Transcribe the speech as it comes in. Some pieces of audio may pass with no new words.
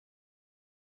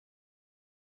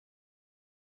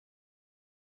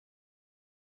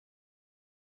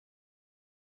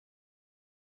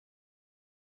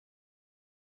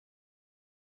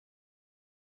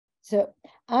So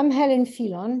I'm Helen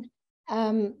Phelan.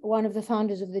 I'm one of the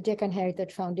founders of the Deccan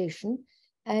Heritage Foundation,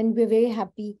 and we're very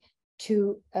happy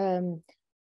to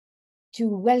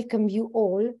welcome you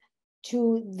all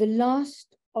to the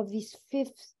last of this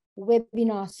 5th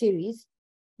webinar series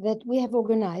that we have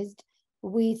organized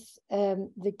with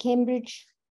the Cambridge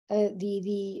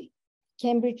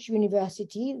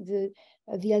University, the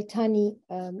Altani,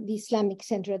 the Islamic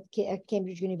Centre at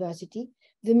Cambridge University,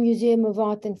 the Museum of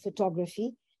Art and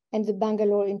Photography, and the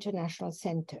Bangalore International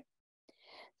Centre.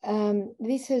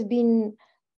 This has been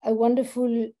a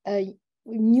wonderful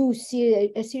new series,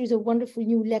 a series of wonderful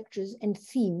new lectures and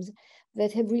themes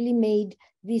that have really made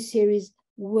this series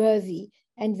worthy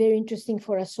and very interesting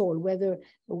for us all, whether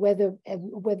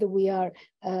we are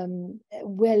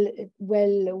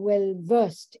well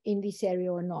versed in this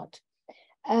area or not.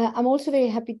 I'm also very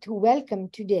happy to welcome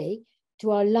today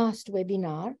to our last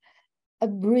webinar a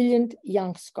brilliant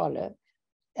young scholar,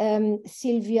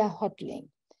 Sylvia Hotling,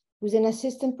 who's an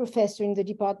assistant professor in the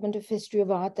Department of History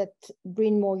of Art at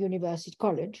Bryn Mawr University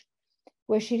College,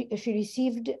 where she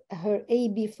received her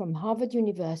AB from Harvard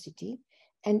University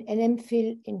and an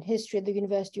MPhil in history at the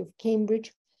University of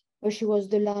Cambridge, where she was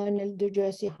the Lionel de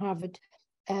Jersey Harvard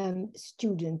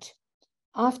student.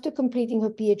 After completing her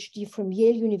PhD from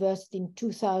Yale University in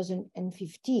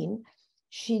 2015,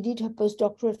 she did her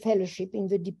postdoctoral fellowship in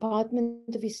the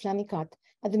Department of Islamic Art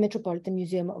at the Metropolitan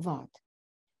Museum of Art.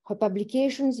 Her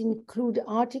publications include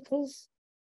articles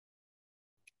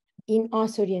in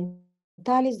Ars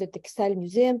Orientalis, the Textile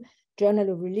Museum,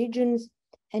 Journal of Religions,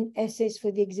 and essays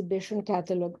for the exhibition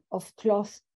catalogue of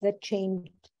Cloth That Changed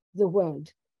the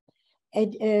World.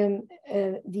 It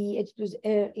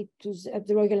was at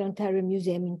the Royal Ontario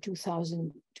Museum in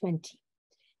 2020.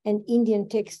 And Indian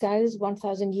Textiles,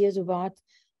 1,000 Years of Art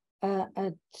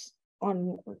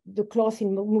on the Cloth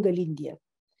in Mughal India,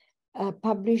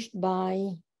 published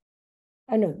by,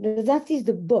 no, that is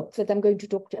the book that I'm going to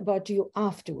talk about to you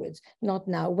afterwards, not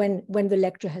now, when the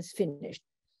lecture has finished.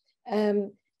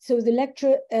 So the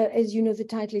lecture, as you know, the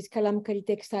title is Qalamkari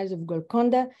Textiles of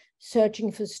Golconda,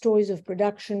 Searching for Stories of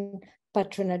Production,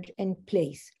 Patronage, and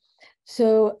Place.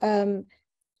 So,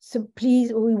 so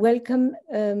please, we welcome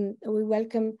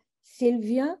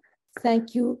Sylvia.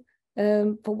 Thank you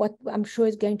for what I'm sure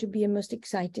is going to be a most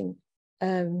exciting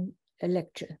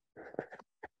lecture.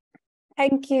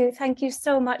 Thank you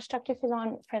so much, Dr.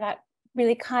 Phelan, for that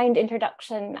really kind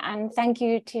introduction, and thank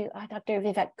you to Dr.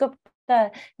 Vivek Gupta,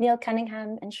 Neil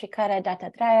Cunningham, and Shrikara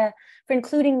Dattatreya for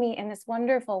including me in this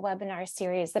wonderful webinar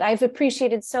series that I've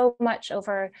appreciated so much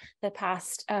over the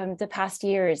past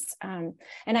years. And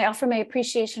I offer my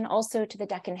appreciation also to the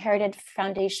Deccan Heritage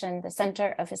Foundation, the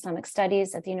Centre of Islamic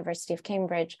Studies at the University of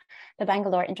Cambridge, the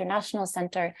Bangalore International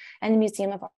Centre, and the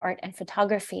Museum of Art and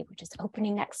Photography, which is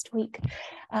opening next week.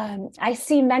 I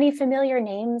see many familiar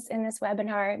names in this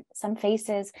webinar, some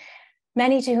faces,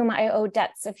 many to whom I owe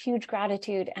debts of huge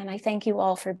gratitude, and I thank you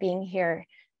all for being here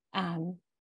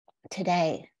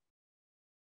today.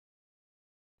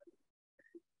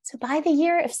 So by the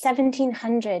year of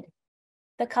 1700,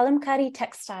 the Qalamkari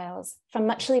textiles from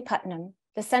Machilipatnam,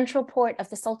 the central port of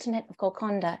the Sultanate of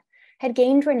Golconda, had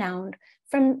gained renown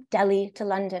from Delhi to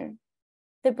London.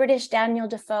 The British Daniel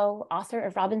Defoe, author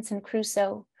of Robinson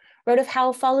Crusoe, wrote of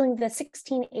how following the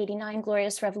 1689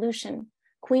 Glorious Revolution,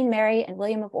 Queen Mary and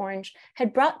William of Orange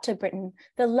had brought to Britain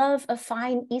the love of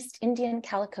fine East Indian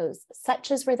calicos,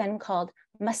 such as were then called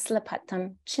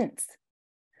Machilipatnam chintz.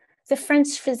 The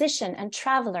French physician and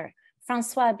traveler,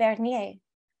 Francois Bernier,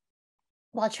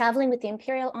 while traveling with the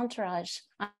imperial entourage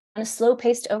on a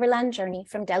slow-paced overland journey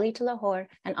from Delhi to Lahore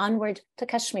and onward to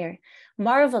Kashmir,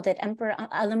 marveled at Emperor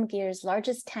Alamgir's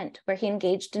largest tent where he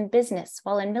engaged in business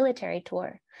while on military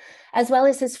tour, as well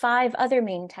as his 5 other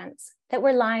main tents that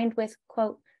were lined with,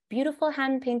 quote, beautiful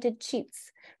hand-painted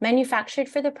sheets manufactured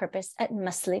for the purpose at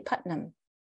Machilipatnam.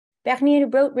 Bernier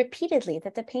wrote repeatedly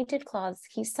that the painted cloths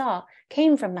he saw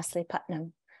came from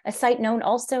Machilipatnam, a site known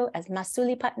also as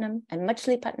Masulipatnam and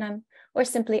Machilipatnam, or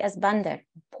simply as Bandar,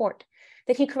 port,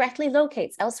 that he correctly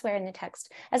locates elsewhere in the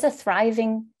text as a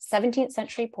thriving 17th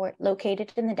century port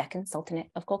located in the Deccan Sultanate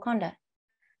of Golconda.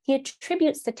 He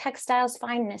attributes the textile's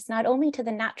fineness not only to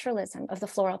the naturalism of the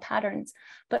floral patterns,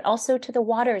 but also to the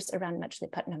waters around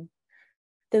Machilipatnam.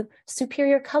 The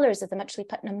superior colors of the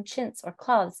Machilipatnam chintz or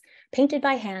cloths, painted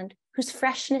by hand, whose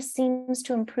freshness seems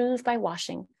to improve by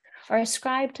washing, are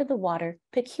ascribed to the water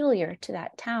peculiar to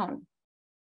that town.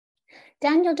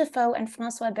 Daniel Defoe and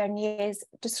Francois Bernier's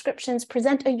descriptions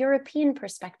present a European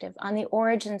perspective on the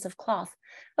origins of cloth,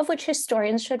 of which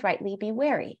historians should rightly be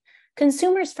wary,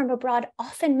 Consumers from abroad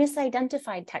often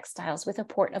misidentified textiles with a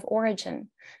port of origin,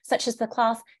 such as the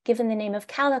cloth given the name of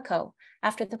calico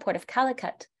after the port of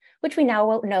Calicut, which we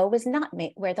now know was not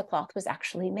made where the cloth was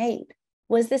actually made.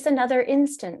 Was this another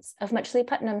instance of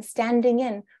Machilipatnam standing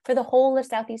in for the whole of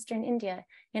southeastern India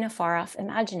in a far-off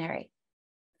imaginary?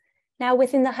 Now,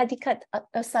 within the Hadikat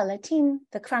Salatin,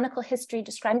 the chronicle history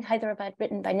describing Hyderabad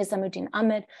written by Nizamuddin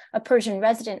Ahmed, a Persian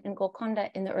resident in Golconda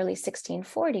in the early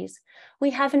 1640s, we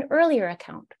have an earlier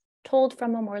account told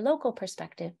from a more local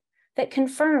perspective that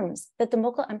confirms that the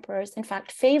Mughal emperors in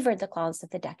fact favored the cloths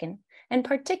of the Deccan, and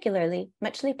particularly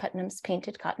Machilipatnam's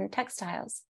painted cotton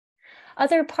textiles.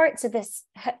 Other parts of the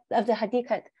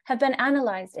Hadikat have been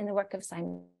analyzed in the work of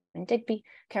Simon Digby,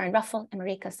 Karen Ruffel, and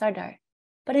Marika Sardar.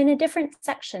 But in a different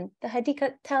section, the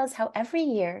Hadikat tells how every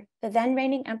year the then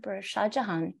reigning emperor Shah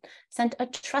Jahan sent a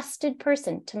trusted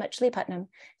person to Machilipatnam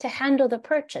to handle the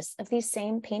purchase of these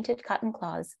same painted cotton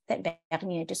cloths that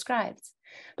Bernier describes,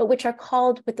 but which are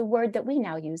called with the word that we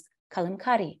now use,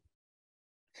 Qalamkari.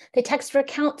 The text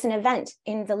recounts an event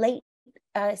in the late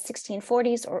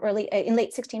 1640s or in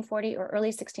late 1640 or early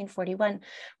 1641,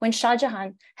 when Shah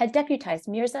Jahan had deputized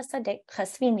Mirza Sadek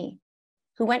Khasvini,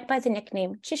 who went by the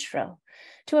nickname Chishro,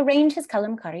 to arrange his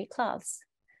Qalamkari cloths.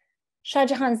 Shah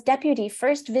Jahan's deputy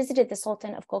first visited the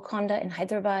Sultan of Golconda in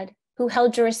Hyderabad, who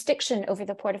held jurisdiction over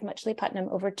the port of Machilipatnam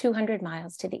over 200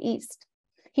 miles to the east.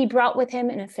 He brought with him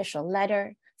an official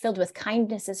letter filled with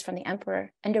kindnesses from the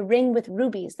emperor and a ring with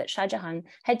rubies that Shah Jahan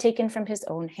had taken from his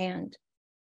own hand.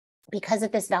 Because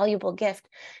of this valuable gift,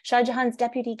 Shah Jahan's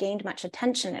deputy gained much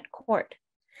attention at court.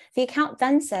 The account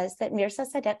then says that Mirza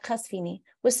Sadek Khasvini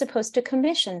was supposed to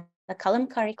commission the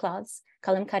Qalamkari cloths,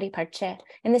 Qalamkari parche,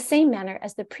 in the same manner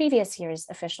as the previous year's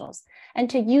officials, and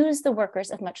to use the workers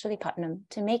of Machilipatnam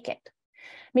to make it.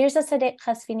 Mirza Sadek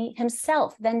Khasvini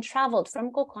himself then traveled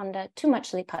from Golconda to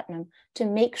Machilipatnam to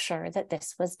make sure that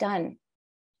this was done.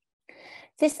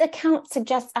 This account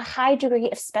suggests a high degree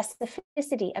of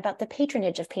specificity about the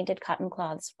patronage of painted cotton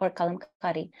cloths, or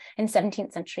Qalamkari, in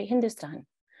 17th century Hindustan.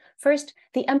 First,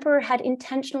 the emperor had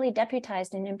intentionally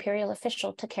deputized an imperial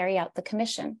official to carry out the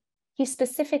commission. He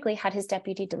specifically had his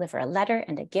deputy deliver a letter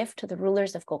and a gift to the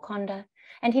rulers of Golconda,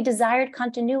 and he desired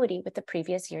continuity with the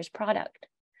previous year's product.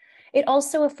 It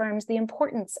also affirms the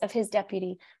importance of his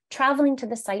deputy traveling to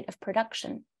the site of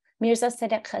production. Mirza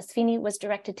Sadek Khasvini was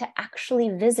directed to actually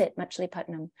visit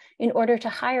Machilipatnam in order to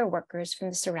hire workers from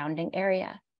the surrounding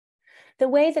area. The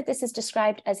way that this is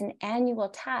described as an annual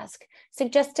task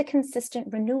suggests a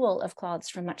consistent renewal of cloths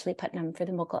from Machilipatnam for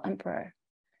the Mughal emperor.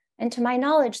 And to my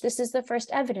knowledge, this is the first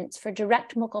evidence for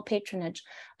direct Mughal patronage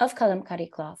of Qalamkari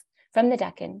cloth from the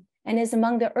Deccan, and is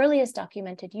among the earliest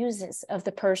documented uses of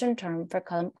the Persian term for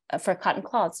cotton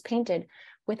cloths painted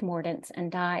with mordants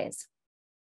and dyes.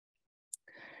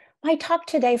 My talk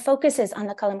today focuses on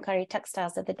the Qalamkari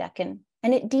textiles of the Deccan,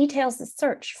 and it details the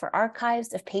search for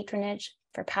archives of patronage,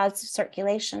 for paths of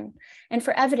circulation, and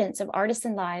for evidence of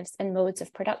artisan lives and modes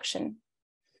of production.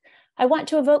 I want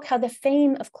to evoke how the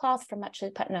fame of cloth from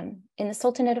Machilipatnam in the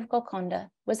Sultanate of Golconda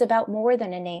was about more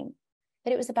than a name,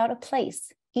 that it was about a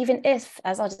place, even if,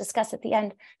 as I'll discuss at the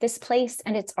end, this place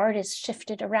and its artists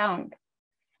shifted around.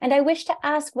 And I wish to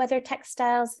ask whether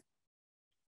textiles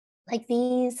like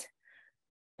these,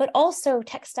 but also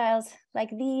textiles like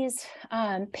these,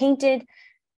 painted,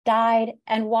 dyed,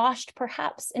 and washed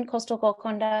perhaps in coastal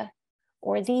Golconda,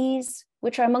 or these,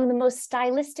 which are among the most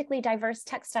stylistically diverse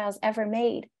textiles ever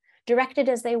made, directed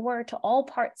as they were to all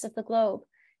parts of the globe,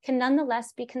 can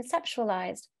nonetheless be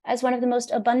conceptualized as one of the most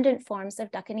abundant forms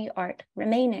of Deccani art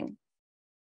remaining.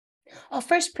 I'll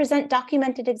first present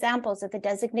documented examples of the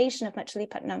designation of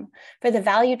Machilipatnam for the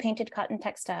valued painted cotton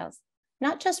textiles,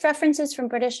 not just references from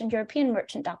British and European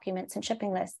merchant documents and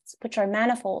shipping lists, which are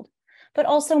manifold, but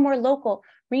also more local,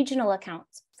 regional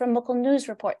accounts from Mughal news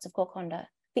reports of Golconda,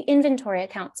 the inventory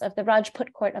accounts of the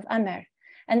Rajput court of Amer,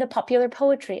 and the popular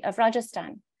poetry of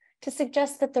Rajasthan, to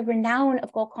suggest that the renown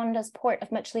of Golconda's port of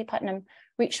Machilipatnam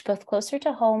reached both closer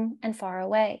to home and far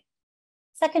away.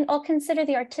 Second, I'll consider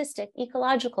the artistic,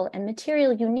 ecological, and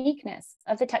material uniqueness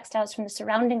of the textiles from the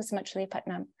surroundings of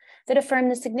Machilipatnam that affirm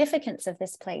the significance of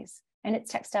this place and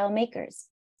its textile makers.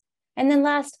 And then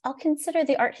last, I'll consider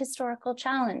the art historical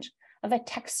challenge of a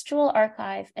textual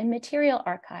archive and material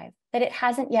archive that it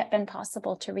hasn't yet been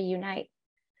possible to reunite.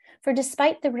 For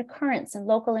despite the recurrence in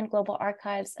local and global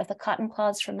archives of the cotton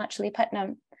cloths from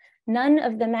Machilipatnam, none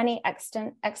of the many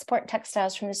extant export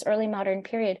textiles from this early modern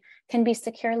period can be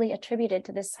securely attributed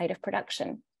to this site of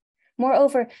production.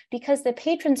 Moreover, because the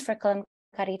patrons for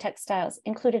Qalamkari textiles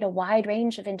included a wide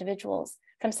range of individuals,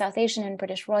 from South Asian and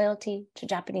British royalty to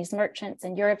Japanese merchants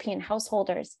and European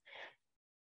householders,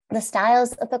 The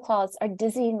styles of the cloths are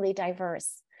dizzyingly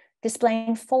diverse,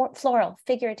 displaying floral,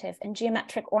 figurative, and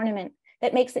geometric ornament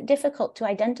that makes it difficult to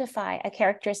identify a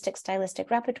characteristic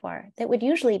stylistic repertoire that would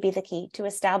usually be the key to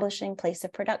establishing place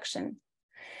of production.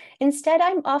 Instead,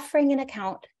 I'm offering an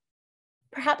account,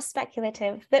 perhaps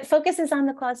speculative, that focuses on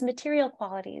the cloth's material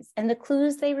qualities and the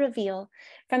clues they reveal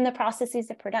from the processes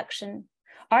of production,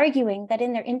 arguing that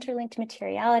in their interlinked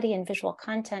materiality and visual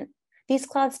content, these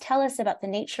cloths tell us about the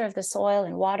nature of the soil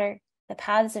and water, the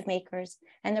paths of makers,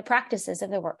 and the practices of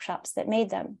the workshops that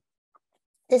made them.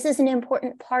 This is an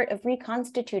important part of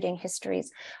reconstituting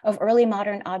histories of early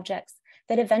modern objects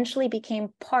that eventually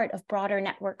became part of broader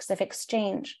networks of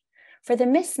exchange. For the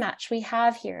mismatch we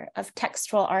have here of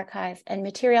textual archive and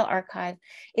material archive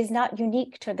is not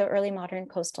unique to the early modern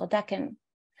coastal Deccan.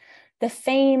 The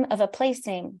fame of a place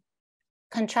name,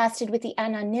 contrasted with the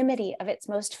anonymity of its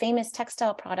most famous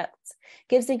textile products,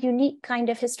 gives a unique kind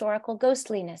of historical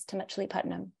ghostliness to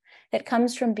Machilipatnam that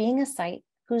comes from being a site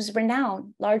whose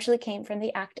renown largely came from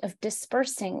the act of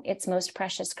dispersing its most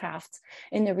precious crafts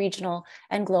in the regional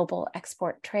and global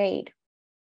export trade.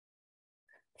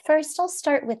 First, I'll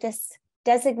start with this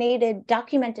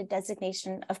documented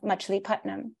designation of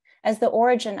Machilipatnam as the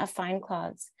origin of fine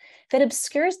cloths that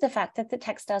obscures the fact that the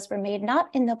textiles were made not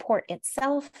in the port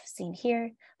itself, seen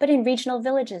here, but in regional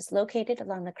villages located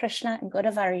along the Krishna and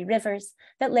Godavari rivers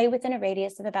that lay within a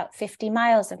radius of about 50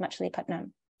 miles of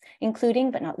Machilipatnam, including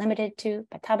but not limited to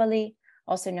Patabali,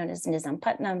 also known as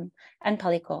Nizampatnam, and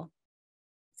Palikol,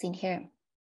 seen here.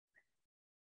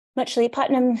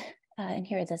 Machilipatnam, and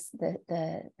here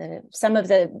are some of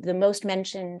the most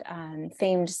mentioned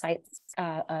famed sites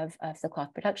of the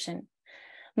cloth production.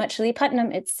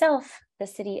 Machilipatnam itself, the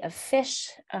city of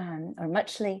fish, or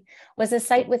Machli, was a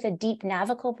site with a deep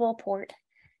navigable port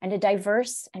and a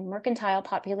diverse and mercantile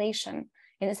population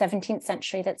in the 17th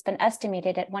century that's been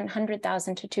estimated at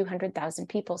 100,000 to 200,000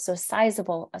 people, so a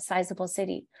sizable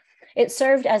city. It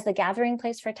served as the gathering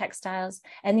place for textiles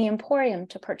and the emporium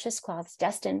to purchase cloths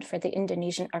destined for the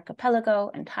Indonesian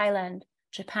archipelago and Thailand,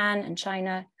 Japan and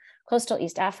China, coastal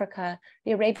East Africa,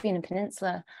 the Arabian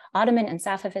Peninsula, Ottoman and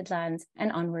Safavid lands,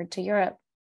 and onward to Europe.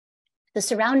 The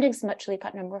surroundings of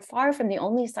Machilipatnam were far from the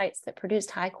only sites that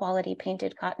produced high-quality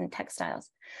painted cotton textiles,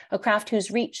 a craft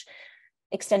whose reach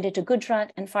extended to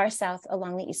Gujarat and far south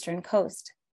along the eastern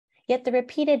coast. Yet the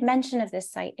repeated mention of this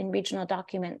site in regional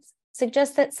documents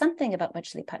suggests that something about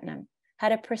Machilipatnam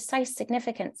had a precise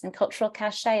significance and cultural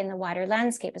cachet in the wider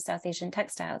landscape of South Asian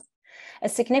textiles, a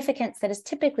significance that has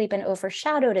typically been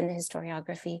overshadowed in the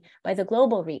historiography by the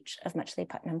global reach of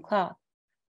Machilipatnam cloth.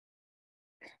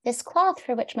 This cloth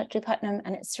for which Machilipatnam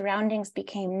and its surroundings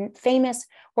became famous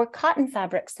were cotton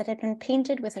fabrics that had been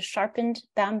painted with a sharpened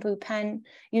bamboo pen,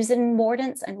 using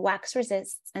mordants and wax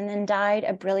resists, and then dyed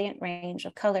a brilliant range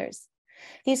of colors.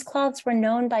 These cloths were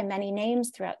known by many names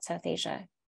throughout South Asia.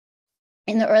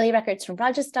 In the early records from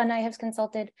Rajasthan I have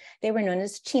consulted, they were known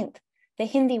as chint, the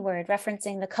Hindi word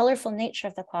referencing the colorful nature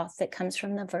of the cloth that comes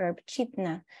from the verb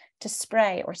chitna, to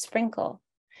spray or sprinkle.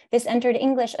 This entered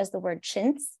English as the word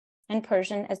chintz and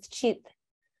Persian as chit.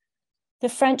 The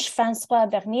French François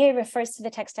Bernier refers to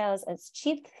the textiles as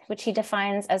chit, which he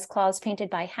defines as cloths painted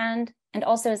by hand, and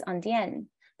also as indienne,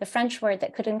 the French word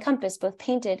that could encompass both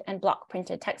painted and block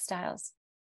printed textiles.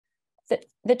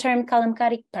 The term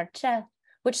Qalamkari parcha,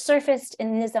 which surfaced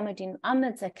in Nizamuddin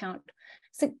Ahmed's account,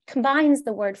 combines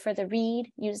the word for the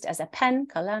reed used as a pen,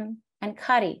 kalam, and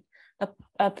kari,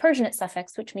 a Persianate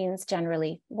suffix which means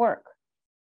generally work.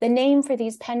 The name for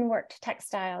these pen-worked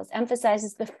textiles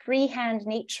emphasizes the freehand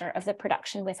nature of the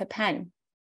production with a pen,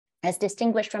 as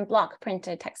distinguished from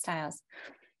block-printed textiles,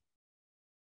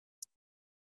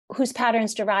 whose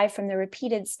patterns derive from the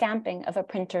repeated stamping of a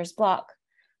printer's block.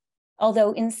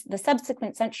 Although in the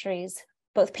subsequent centuries,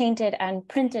 both painted and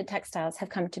printed textiles have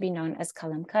come to be known as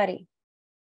Qalamkari.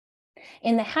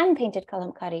 In the hand-painted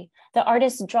Qalamkari, the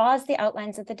artist draws the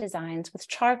outlines of the designs with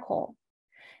charcoal.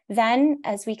 Then,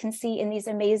 as we can see in these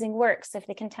amazing works of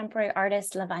the contemporary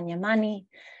artist Lavanya Mani,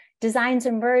 designs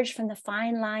emerge from the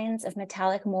fine lines of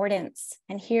metallic mordants.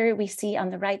 And here we see on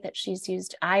the right that she's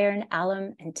used iron,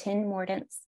 alum, and tin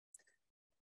mordants.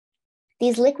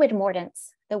 These liquid mordants,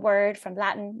 the word from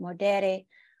Latin mordere,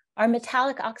 are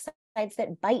metallic oxides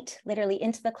that bite literally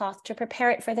into the cloth to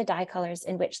prepare it for the dye colors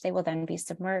in which they will then be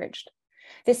submerged.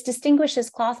 This distinguishes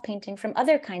cloth painting from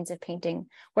other kinds of painting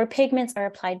where pigments are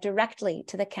applied directly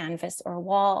to the canvas or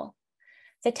wall.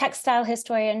 The textile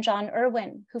historian John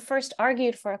Irwin, who first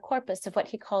argued for a corpus of what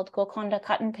he called Golconda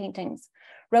cotton paintings,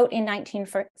 wrote in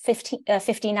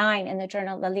 1959 in the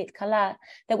journal Lalit Kala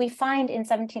that we find in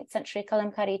 17th century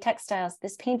Qalamkari textiles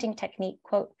this painting technique,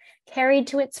 quote, carried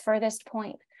to its furthest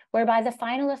point, whereby the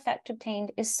final effect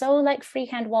obtained is so like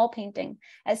freehand wall painting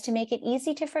as to make it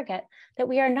easy to forget that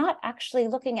we are not actually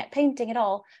looking at painting at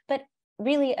all, but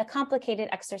really a complicated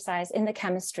exercise in the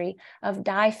chemistry of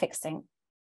dye fixing.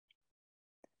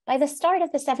 By the start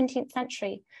of the 17th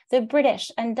century, the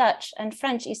British and Dutch and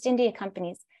French East India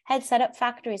companies had set up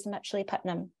factories in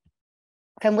Machilipatnam,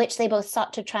 from which they both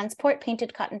sought to transport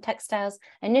painted cotton textiles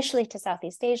initially to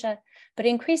Southeast Asia, but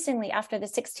increasingly after the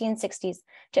 1660s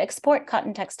to export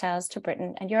cotton textiles to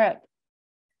Britain and Europe.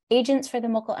 Agents for the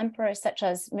Mughal emperors such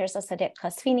as Mirza Sadiq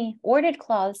Qasvini ordered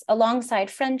cloths alongside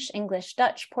French, English,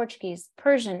 Dutch, Portuguese,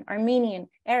 Persian, Armenian,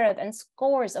 Arab, and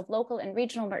scores of local and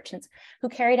regional merchants who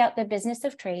carried out the business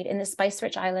of trade in the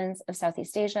spice-rich islands of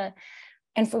Southeast Asia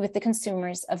and with the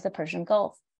consumers of the Persian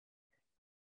Gulf.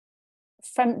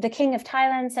 From the King of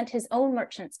Thailand sent his own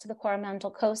merchants to the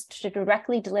Coromandel coast to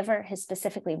directly deliver his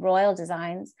specifically royal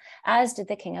designs, as did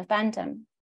the King of Bantam.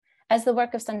 As the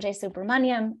work of Sanjay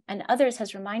Subramaniam and others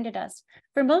has reminded us,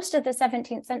 for most of the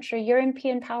 17th century,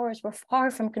 European powers were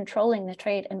far from controlling the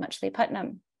trade in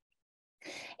Machilipatnam.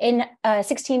 In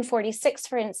 1646,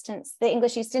 for instance, the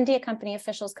English East India Company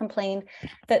officials complained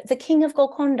that the King of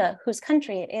Golconda, whose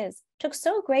country it is, took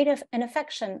so great an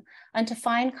affection unto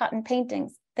fine cotton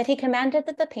paintings that he commanded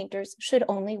that the painters should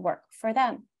only work for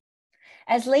them.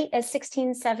 As late as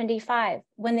 1675,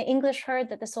 when the English heard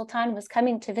that the Sultan was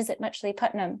coming to visit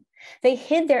Machilipatnam, they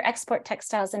hid their export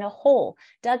textiles in a hole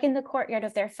dug in the courtyard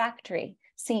of their factory,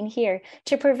 seen here,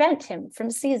 to prevent him from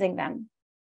seizing them.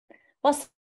 While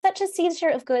such a seizure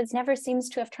of goods never seems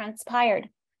to have transpired,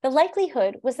 the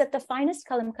likelihood was that the finest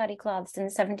Qalamkari cloths in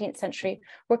the 17th century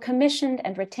were commissioned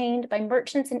and retained by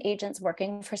merchants and agents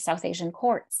working for South Asian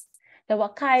courts. The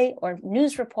Wakai, or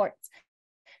news reports,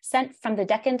 sent from the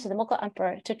Deccan to the Mughal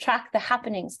emperor to track the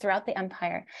happenings throughout the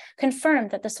empire,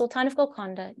 confirmed that the Sultan of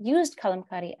Golconda used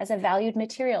Qalamkari as a valued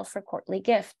material for courtly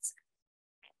gifts.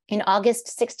 In August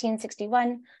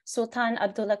 1661, Sultan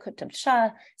Abdullah Qutb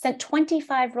Shah sent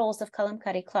 25 rolls of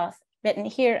Qalamkari cloth, written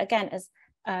here again as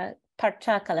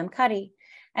Parcha Qalamkari,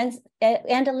 and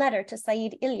a letter to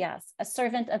Sayyid Ilyas, a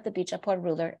servant of the Bijapur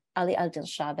ruler Ali al-Dil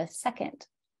Shah II.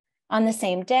 On the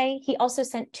same day, he also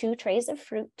sent 2 trays of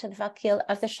fruit to the vakil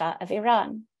of the Shah of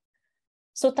Iran.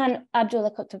 Sultan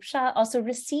Abdullah Qutb Shah also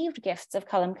received gifts of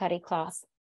Qalamkari cloth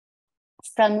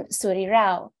from Suri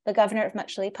Rao, the governor of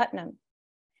Machilipatnam.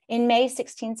 In May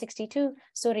 1662,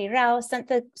 Suri Rao sent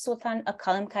the Sultan a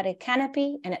Qalamkari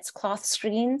canopy and its cloth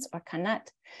screens, or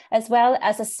kanat, as well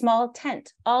as a small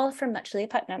tent, all from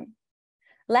Machilipatnam.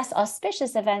 Less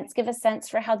auspicious events give a sense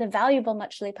for how the valuable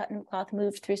Machilipatnam cloth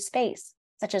moved through space,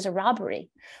 such as a robbery.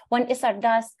 One Isar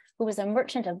Das, who was a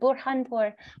merchant of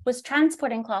Burhanpur, was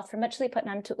transporting cloth from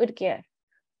Machilipatnam to Udgir.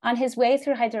 On his way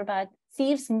through Hyderabad,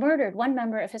 thieves murdered one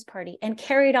member of his party and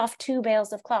carried off 2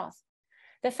 bales of cloth.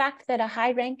 The fact that a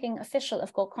high-ranking official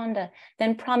of Golconda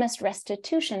then promised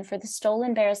restitution for the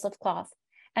stolen bales of cloth,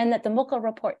 and that the Mughal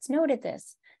reports noted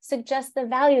this, suggests the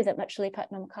value that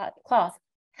Machilipatnam cloth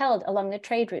held along the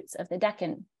trade routes of the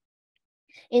Deccan.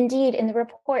 Indeed, in the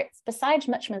reports, besides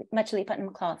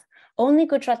Machilipatnam cloth, only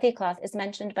Gujarati cloth is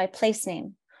mentioned by place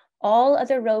name. All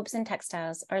other robes and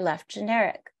textiles are left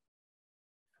generic.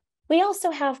 We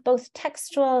also have both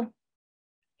textual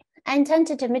and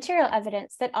tentative material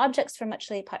evidence that objects from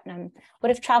Machilipatnam would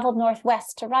have traveled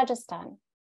northwest to Rajasthan.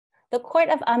 The court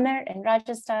of Amer in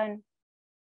Rajasthan,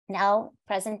 now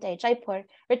present-day Jaipur,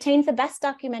 retained the best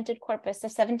documented corpus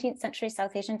of 17th century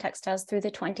South Asian textiles through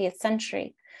the 20th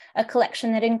century, a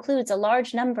collection that includes a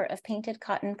large number of painted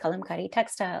cotton Qalamkari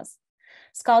textiles.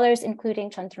 Scholars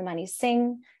including Chandramani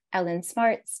Singh, Ellen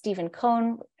Smart, Stephen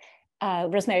Cohn,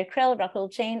 Rosemary Krill,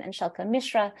 Rahul Jain, and Shalka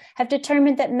Mishra have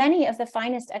determined that many of the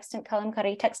finest extant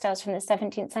Qalamkari textiles from the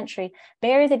 17th century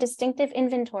bear the distinctive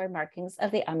inventory markings of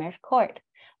the Amer court,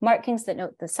 markings that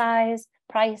note the size,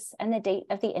 price, and the date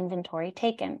of the inventory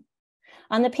taken.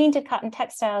 On the painted cotton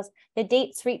textiles, the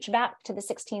dates reach back to the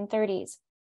 1630s.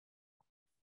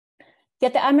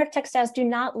 Yet the Amer textiles do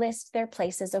not list their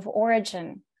places of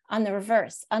origin. On the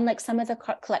reverse, unlike some of the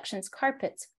collection's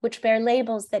carpets, which bear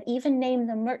labels that even name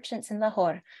the merchants in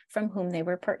Lahore from whom they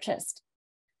were purchased.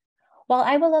 While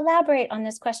I will elaborate on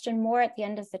this question more at the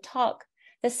end of the talk,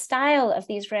 the style of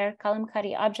these rare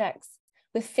Qalamkari objects,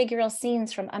 with figural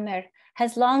scenes from Amer,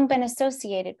 has long been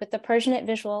associated with the Persianate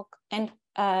visual and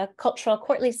cultural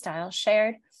courtly style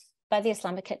shared by the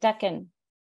Islamic Deccan,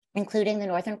 including the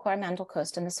northern Coromandel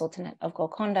coast and the Sultanate of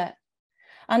Golconda.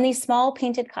 On these small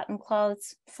painted cotton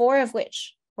cloths, 4 of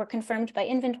which were confirmed by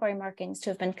inventory markings to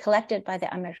have been collected by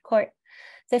the Amir court.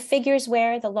 The figures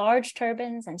wear the large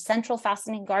turbans and central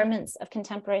fastening garments of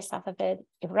contemporary Safavid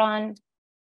Iran,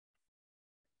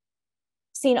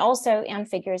 seen also on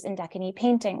figures in Deccani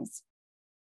paintings.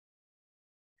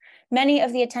 Many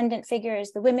of the attendant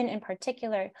figures, the women in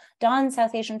particular, don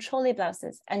South Asian choli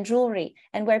blouses and jewelry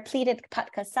and wear pleated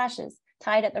patka sashes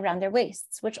tied around their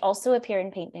waists, which also appear in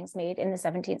paintings made in the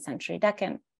 17th century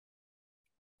Deccan.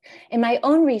 In my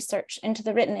own research into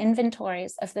the written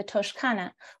inventories of the Toshkhana,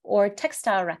 or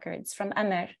textile records from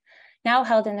Amir, now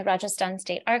held in the Rajasthan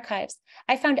State Archives,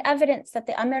 I found evidence that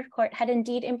the Amir court had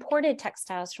indeed imported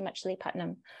textiles from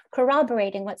Machilipatnam,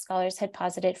 corroborating what scholars had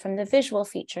posited from the visual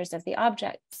features of the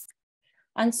objects.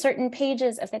 On certain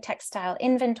pages of the textile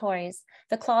inventories,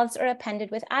 the cloths are appended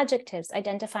with adjectives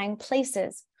identifying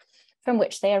places from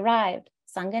which they arrived.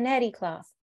 Sanganeri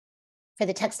cloth, for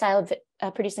the textile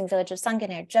producing village of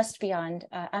Sanganer, just beyond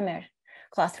Amir.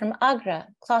 Cloth from Agra,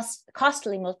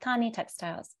 costly Multani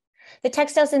textiles. The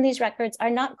textiles in these records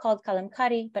are not called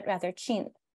Qalamkari, but rather chint.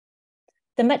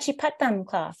 The Machilipatnam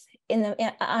cloth in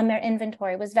the Amir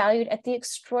inventory was valued at the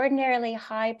extraordinarily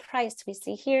high price we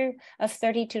see here of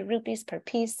 32 rupees per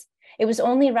piece. It was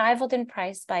only rivaled in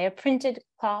price by a printed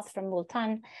cloth from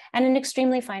Multan and an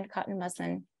extremely fine cotton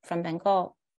muslin from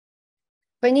Bengal.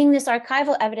 Bringing this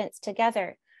archival evidence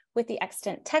together with the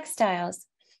extant textiles,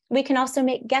 we can also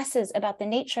make guesses about the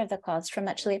nature of the cloths from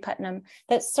Machilipatnam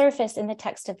that surface in the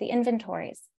text of the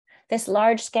inventories. This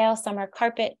large-scale summer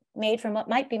carpet made from what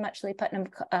might be Machilipatnam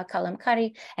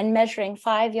Qalamkari and measuring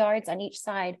 5 yards on each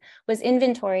side was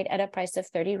inventoried at a price of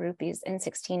 30 rupees in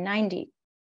 1690,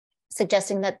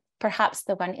 suggesting that perhaps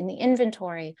the one in the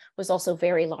inventory was also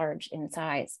very large in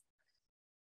size.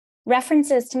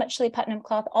 References to Machilipatnam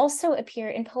cloth also appear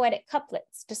in poetic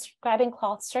couplets describing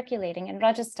cloth circulating in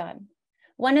Rajasthan.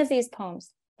 One of these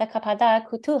poems, the Kapada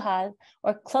Kutuhal,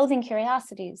 or Clothing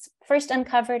Curiosities, first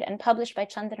uncovered and published by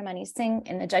Chandramani Singh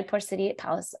in the Jaipur City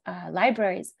Palace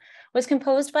libraries, was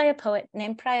composed by a poet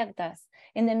named Prayagdas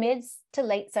in the mid to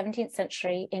late 17th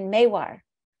century in Mewar.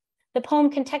 The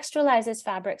poem contextualizes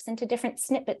fabrics into different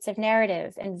snippets of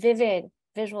narrative and vivid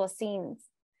visual scenes.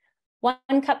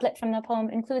 One couplet from the poem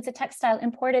includes a textile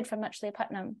imported from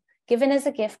Machilipatnam, given as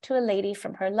a gift to a lady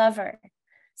from her lover.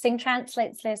 Singh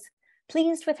translates this: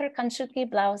 pleased with her Kanshuki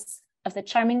blouse of the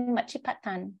charming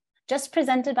Machilipatan, just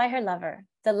presented by her lover,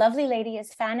 the lovely lady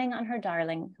is fanning on her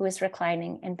darling, who is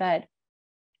reclining in bed.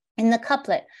 In the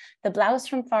couplet, the blouse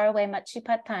from faraway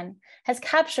Machilipatan has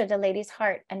captured the lady's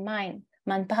heart and mind,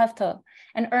 manbhavto,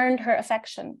 and earned her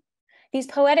affection. These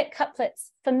poetic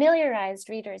couplets familiarized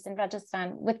readers in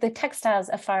Rajasthan with the textiles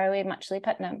of faraway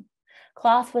Machilipatnam.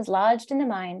 Cloth was lodged in the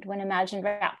mind when imagined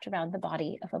wrapped around the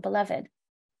body of a beloved.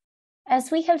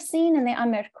 As we have seen in the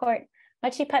Amir court,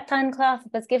 Machilipatan cloth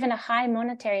was given a high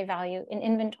monetary value in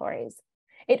inventories.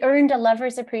 It earned a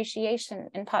lover's appreciation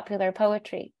in popular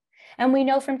poetry. And we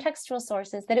know from textual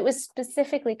sources that it was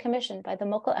specifically commissioned by the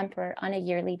Mughal emperor on a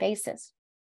yearly basis.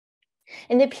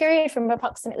 In the period from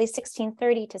approximately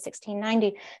 1630 to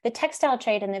 1690, the textile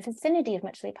trade in the vicinity of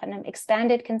Machilipatnam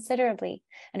expanded considerably,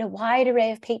 and a wide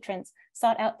array of patrons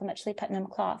sought out the Machilipatnam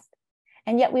cloth.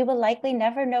 And yet we will likely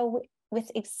never know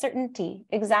with certainty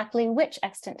exactly which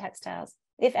extant textiles,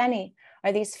 if any,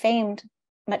 are these famed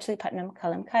Machilipatnam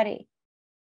Qalamkari.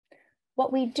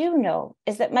 What we do know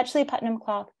is that Machilipatnam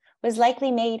cloth was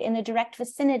likely made in the direct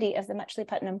vicinity of the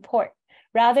Machilipatnam port,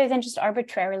 rather than just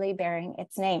arbitrarily bearing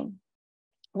its name.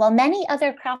 While many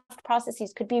other craft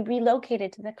processes could be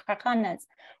relocated to the karkhanas,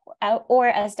 or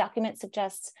as document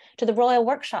suggests, to the royal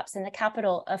workshops in the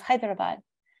capital of Hyderabad,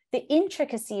 the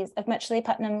intricacies of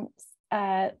Machilipatnam's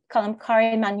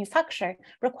Qalamkari manufacture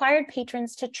required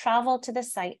patrons to travel to the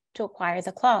site to acquire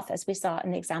the cloth, as we saw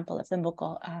in the example of the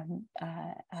Mughal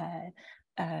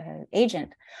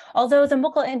agent. Although the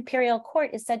Mughal imperial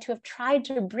court is said to have tried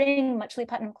to bring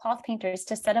Machilipatnam cloth painters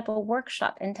to set up a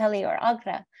workshop in Delhi or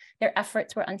Agra, their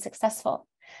efforts were unsuccessful.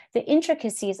 The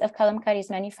intricacies of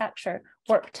Qalamkari's manufacture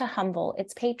worked to humble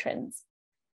its patrons.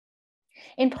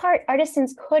 In part,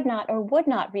 artisans could not or would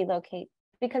not relocate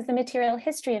because the material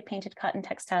history of painted cotton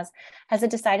textiles has a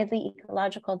decidedly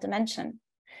ecological dimension.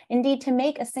 Indeed, to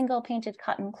make a single painted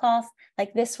cotton cloth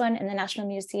like this one in the National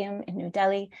Museum in New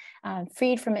Delhi,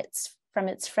 freed from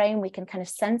its frame, we can kind of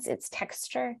sense its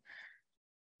texture.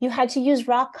 You had to use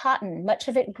raw cotton, much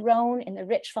of it grown in the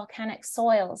rich volcanic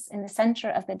soils in the center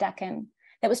of the Deccan,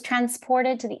 that was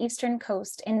transported to the eastern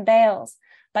coast in bales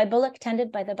by bullock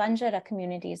tended by the Banjara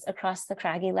communities across the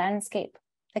craggy landscape.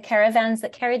 The caravans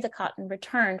that carried the cotton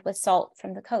returned with salt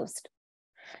from the coast.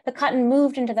 The cotton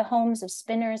moved into the homes of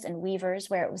spinners and weavers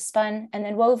where it was spun and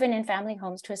then woven in family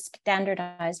homes to a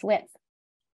standardized width.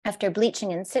 After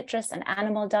bleaching in citrus and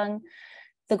animal dung,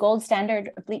 the gold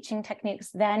standard of bleaching techniques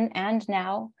then and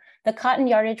now, the cotton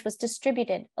yardage was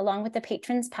distributed along with the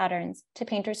patron's patterns to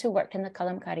painters who worked in the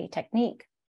Qalamkari technique.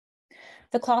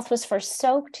 The cloth was first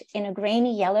soaked in a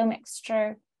grainy yellow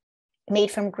mixture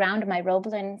made from ground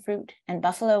myrobalan fruit and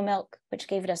buffalo milk, which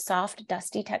gave it a soft,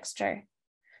 dusty texture.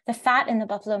 The fat in the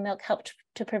buffalo milk helped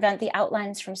to prevent the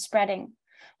outlines from spreading,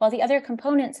 while the other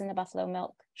components in the buffalo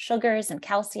milk, sugars and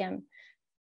calcium,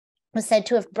 was said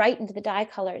to have brightened the dye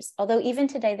colors, although even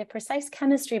today the precise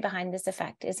chemistry behind this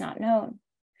effect is not known.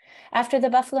 After the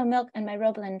buffalo milk and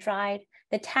myrobalan dried,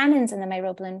 the tannins in the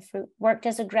myrobalan fruit worked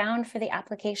as a ground for the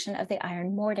application of the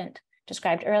iron mordant,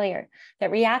 described earlier,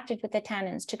 that reacted with the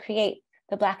tannins to create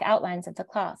the black outlines of the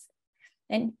cloth.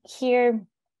 And here,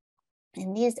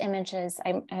 in these images,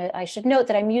 I should note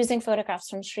that I'm using photographs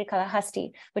from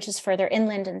Srikalahasti, which is further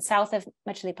inland and south of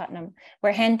Machilipatnam,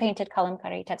 where hand-painted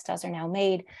Qalamkari textiles are now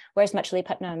made, whereas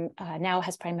Machilipatnam now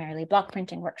has primarily block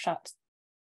printing workshops.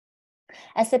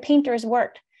 As the painters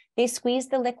worked, they squeezed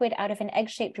the liquid out of an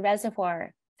egg-shaped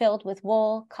reservoir filled with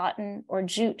wool, cotton, or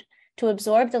jute to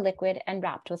absorb the liquid and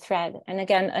wrapped with thread. And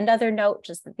again, another note,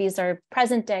 just that these are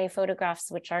present-day photographs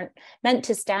which aren't meant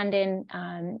to stand in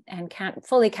and can't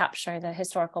fully capture the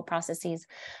historical processes,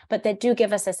 but that do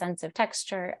give us a sense of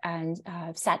texture and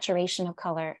saturation of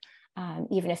color,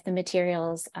 even if the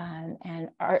materials and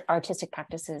artistic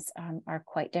practices are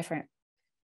quite different.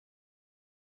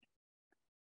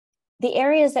 The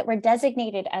areas that were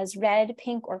designated as red,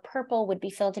 pink, or purple would be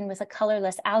filled in with a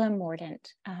colorless alum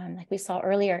mordant, like we saw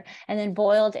earlier, and then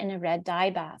boiled in a red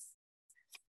dye bath.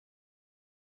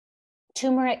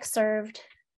 Turmeric served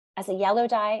as a yellow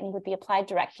dye and would be applied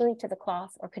directly to the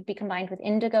cloth or could be combined with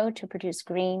indigo to produce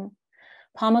green.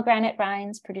 Pomegranate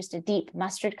rinds produced a deep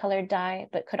mustard-colored dye,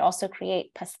 but could also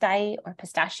create pastai or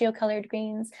pistachio-colored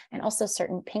greens and also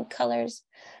certain pink colors.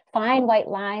 Fine white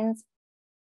lines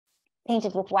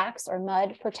painted with wax or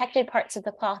mud protected parts of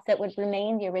the cloth that would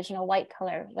remain the original white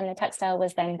color when the textile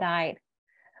was then dyed.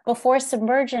 Before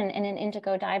submersion in an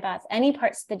indigo dye bath, any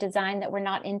parts of the design that were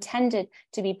not intended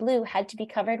to be blue had to be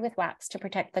covered with wax to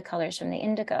protect the colors from the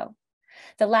indigo.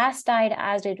 The last dyed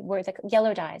added were the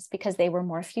yellow dyes because they were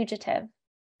more fugitive.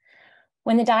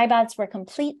 When the dye baths were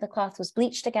complete, the cloth was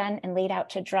bleached again and laid out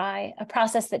to dry, a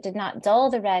process that did not dull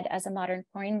the red as a modern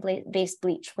chlorine-based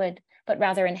bleach would, but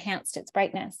rather enhanced its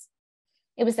brightness.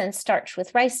 It was then starched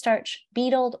with rice starch,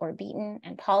 beetled or beaten,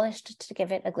 and polished to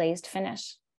give it a glazed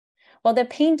finish. While the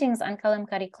paintings on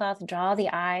Qalamkari cloth draw the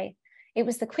eye, it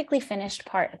was the quickly finished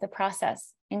part of the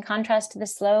process, in contrast to the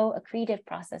slow, accretive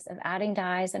process of adding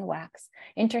dyes and wax,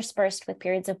 interspersed with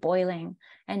periods of boiling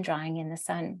and drying in the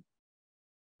sun.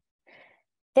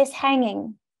 This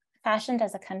hanging, fashioned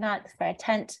as a kanat for a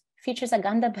tent, features a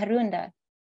ganda bharunda,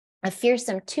 a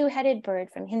fearsome two-headed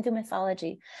bird from Hindu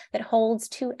mythology that holds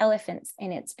two elephants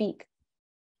in its beak.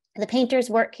 The painter's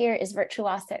work here is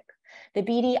virtuosic. The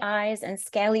beady eyes and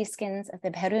scaly skins of the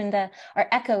bharunda are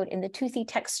echoed in the toothy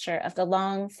texture of the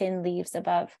long, thin leaves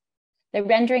above. The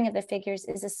rendering of the figures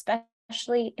is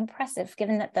especially impressive,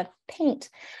 given that the paint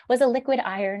was a liquid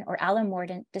iron or alum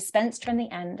mordant dispensed from the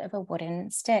end of a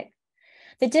wooden stick.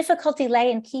 The difficulty lay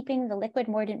in keeping the liquid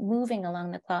mordant moving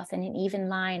along the cloth in an even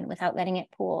line without letting it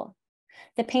pool.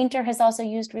 The painter has also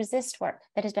used resist work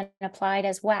that has been applied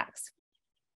as wax.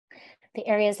 The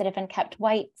areas that have been kept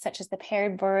white, such as the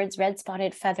paired bird's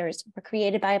red-spotted feathers, were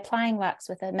created by applying wax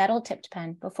with a metal-tipped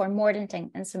pen before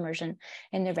mordanting and submersion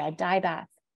in the red dye bath.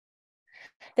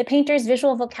 The painter's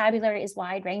visual vocabulary is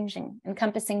wide-ranging,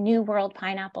 encompassing New World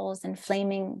pineapples and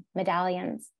flaming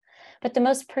medallions. But the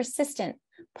most persistent,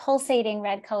 pulsating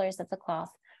red colors of the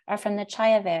cloth are from the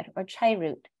chayaver or chai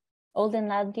root,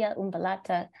 Oldenlandia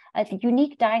umbellata, a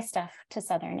unique dye stuff to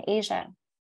Southern Asia.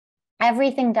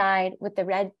 Everything dyed with the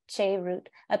red chai root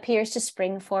appears to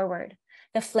spring forward.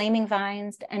 The flaming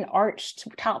vines and arched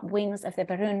top wings of the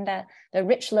bharunda, the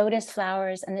rich lotus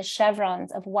flowers, and the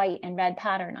chevrons of white and red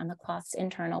pattern on the cloth's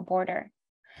internal border.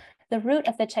 The root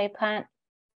of the chai plant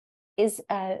is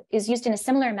used in a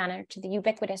similar manner to the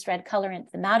ubiquitous red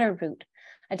colorant, the madder root,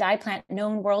 a dye plant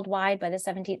known worldwide by the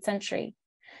 17th century.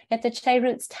 Yet the chai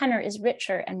root's tenor is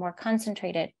richer and more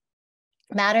concentrated.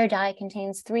 Madder dye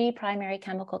contains three primary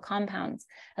chemical compounds,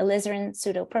 alizarin,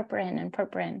 pseudoperperin, and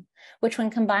perperin, which when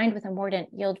combined with a mordant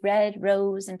yield red,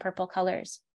 rose, and purple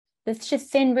colors. The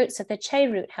thin roots of the chai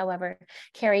root, however,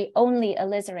 carry only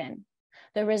alizarin.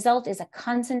 The result is a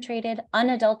concentrated,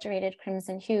 unadulterated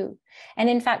crimson hue. And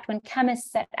in fact, when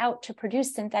chemists set out to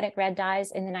produce synthetic red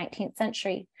dyes in the 19th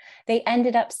century, they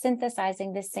ended up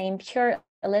synthesizing the same pure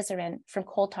alizarin from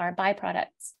coal tar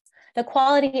byproducts. The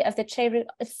quality of the chai root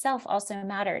itself also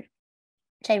mattered.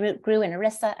 Chai root grew in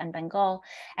Orissa and Bengal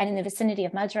and in the vicinity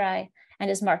of Madurai. And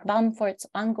as Mark Baumfort's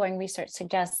ongoing research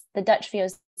suggests, the Dutch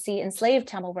VOC enslaved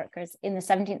Tamil workers in the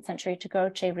 17th century to grow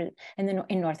chai root in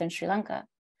northern Sri Lanka.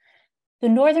 The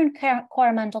northern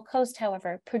Coromandel coast,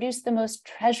 however, produced the most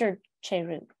treasured chai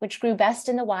root, which grew best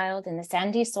in the wild in the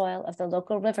sandy soil of the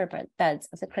local riverbeds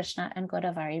of the Krishna and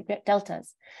Godavari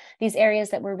deltas, these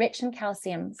areas that were rich in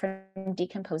calcium from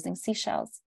decomposing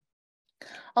seashells.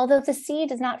 Although the sea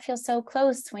does not feel so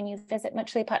close when you visit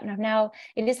Machilipatnam now,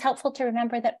 it is helpful to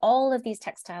remember that all of these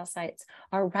textile sites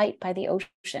are right by the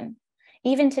ocean.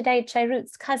 Even today, chai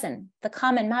root's cousin, the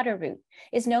common madder root,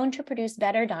 is known to produce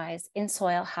better dyes in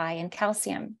soil high in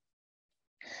calcium,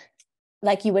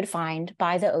 like you would find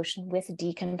by the ocean with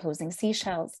decomposing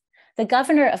seashells. The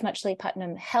governor of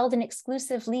Machilipatnam held an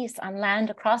exclusive lease on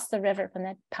land across the river from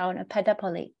the town of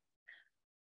Pedapalli,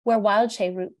 where wild chai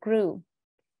root grew.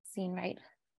 Seen right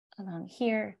along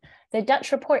here. The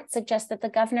Dutch report suggests that the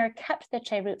governor kept the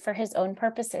chai root for his own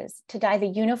purposes, to dye the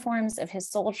uniforms of his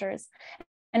soldiers,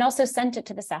 and also sent it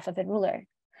to the Safavid ruler.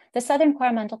 The southern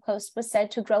Coromandel coast was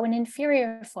said to grow an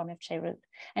inferior form of chai root,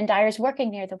 and dyers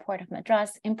working near the port of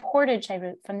Madras imported chai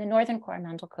root from the northern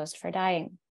Coromandel coast for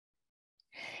dyeing.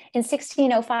 In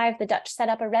 1605, the Dutch set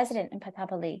up a residence in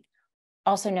Patapalli,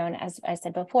 also known, as I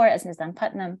said before, as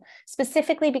Nizampatnam,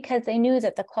 specifically because they knew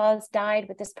that the cloths dyed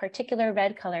with this particular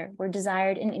red color were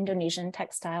desired in Indonesian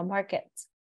textile markets.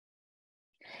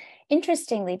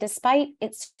 Interestingly, despite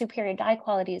its superior dye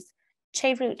qualities,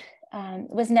 chai root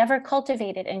was never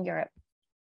cultivated in Europe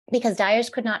because dyers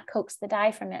could not coax the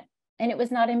dye from it. And it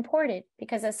was not imported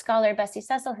because, as scholar Bessie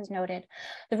Cecil has noted,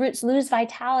 the roots lose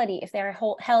vitality if they are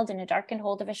held in a darkened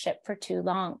hold of a ship for too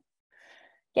long.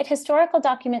 Yet historical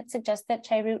documents suggest that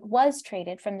chai root was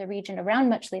traded from the region around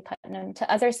Machilipatnam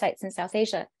to other sites in South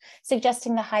Asia,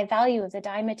 suggesting the high value of the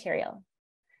dye material.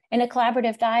 In a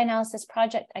collaborative dye analysis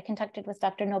project I conducted with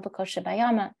Dr. Nobuko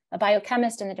Shibayama, a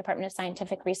biochemist in the Department of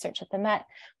Scientific Research at the Met,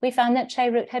 we found that chai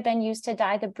root had been used to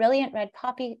dye the brilliant red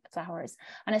poppy flowers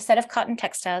on a set of cotton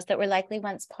textiles that were likely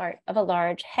once part of a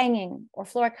large hanging or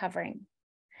floor covering.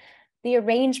 The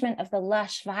arrangement of the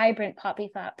lush, vibrant poppy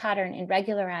pattern in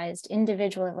regularized,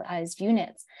 individualized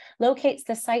units locates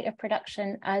the site of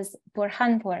production as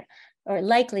Burhanpur, or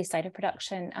likely site of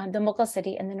production, the Mughal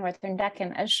city in the northern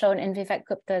Deccan, as shown in Vivek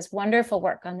Gupta's wonderful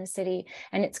work on the city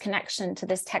and its connection to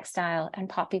this textile and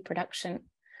poppy production.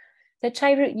 The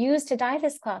chai root used to dye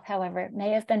this cloth, however, may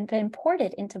have been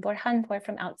imported into Burhanpur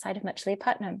from outside of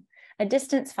Machilipatnam, a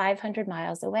distance 500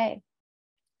 miles away.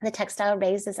 The textile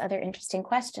raises other interesting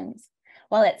questions.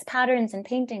 While its patterns and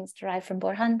paintings derive from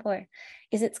Burhanpur,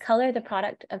 is its color the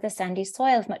product of the sandy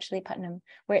soil of Machilipatnam,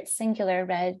 where its singular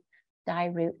red dye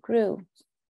root grew?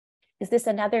 Is this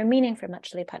another meaning for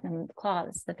Machilipatnam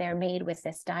cloths, that they are made with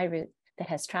this dye root that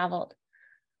has traveled?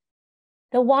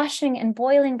 The washing and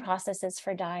boiling processes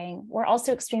for dyeing were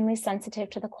also extremely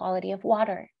sensitive to the quality of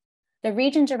water. The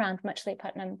regions around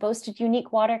Machilipatnam boasted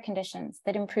unique water conditions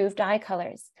that improved dye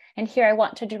colors. And here I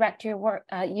want to direct you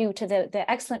to the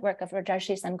excellent work of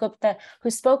Rajarshi Sengupta, who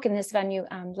spoke in this venue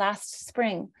last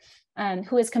spring,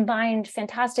 who has combined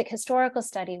fantastic historical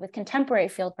study with contemporary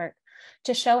fieldwork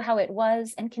to show how it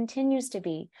was and continues to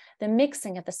be the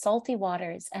mixing of the salty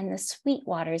waters and the sweet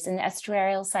waters in the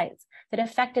estuarial sites that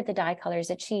affected the dye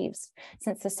colors achieved,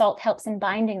 since the salt helps in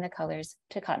binding the colors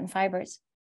to cotton fibers.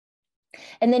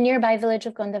 In the nearby village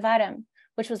of Gondavaram,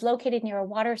 which was located near a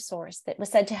water source that was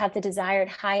said to have the desired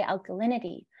high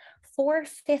alkalinity,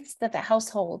 4/5 of the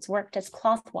households worked as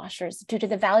cloth washers due to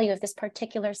the value of this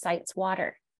particular site's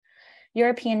water.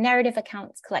 European narrative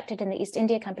accounts collected in the East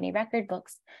India Company record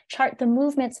books chart the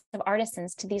movements of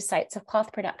artisans to these sites of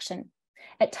cloth production.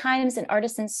 At times, an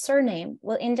artisan's surname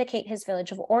will indicate his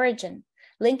village of origin,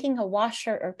 linking a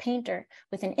washer or painter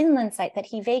with an inland site that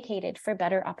he vacated for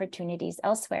better opportunities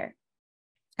elsewhere.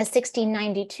 A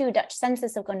 1692 Dutch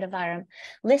census of Gondavaram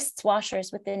lists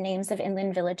washers with the names of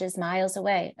inland villages miles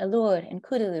away, Alur and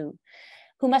Kudulu,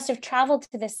 who must have traveled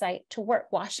to this site to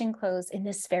work washing clothes in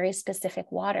this very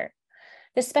specific water.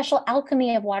 The special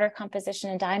alchemy of water composition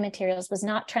and dye materials was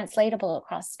not translatable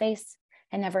across space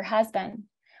and never has been.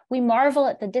 We marvel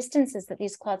at the distances that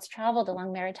these cloths traveled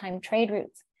along maritime trade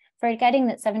routes, forgetting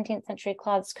that 17th century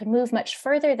cloths could move much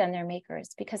further than their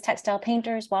makers because textile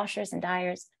painters, washers, and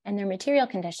dyers and their material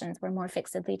conditions were more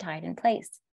fixedly tied in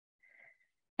place.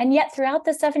 And yet throughout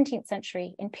the 17th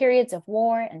century, in periods of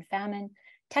war and famine,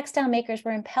 textile makers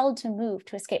were impelled to move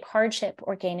to escape hardship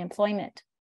or gain employment.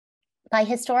 By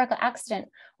historical accident,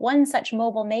 one such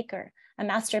mobile maker, a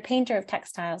master painter of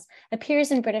textiles, appears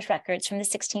in British records from the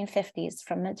 1650s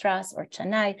from Madras or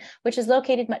Chennai, which is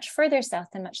located much further south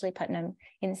than Machilipatnam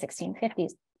in the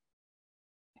 1650s.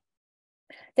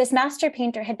 This master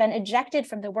painter had been ejected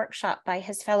from the workshop by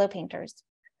his fellow painters,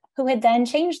 who had then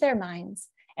changed their minds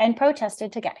and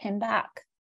protested to get him back.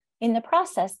 In the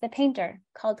process, the painter,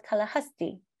 called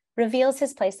Kalahasti, reveals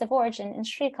his place of origin in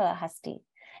Srikalahasti,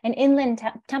 an inland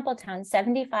temple town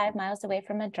 75 miles away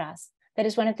from Madras that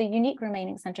is one of the unique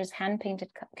remaining centers of hand-painted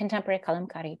contemporary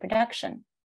Qalamkari production.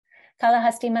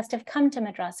 Kalahasti must have come to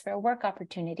Madras for a work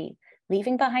opportunity,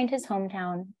 leaving behind his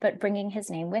hometown, but bringing his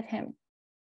name with him.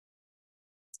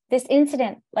 This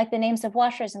incident, like the names of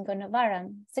washers in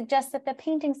Gonnavaram, suggests that the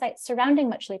painting sites surrounding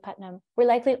Machilipatnam were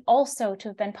likely also to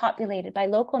have been populated by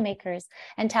local makers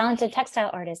and talented textile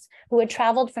artists who had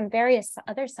traveled from various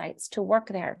other sites to work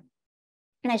there.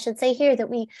 And I should say here that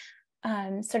we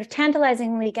sort of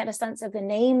tantalizingly get a sense of the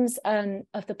names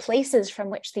of the places from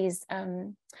which these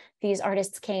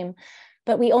artists came,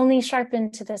 but we only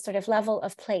sharpen to the sort of level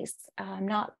of place,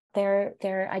 not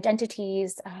their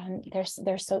identities,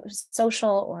 their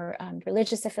social or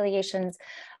religious affiliations.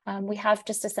 We have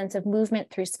just a sense of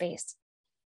movement through space.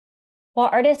 While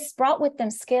artists brought with them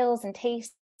skills and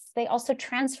tastes, they also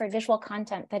transferred visual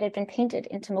content that had been painted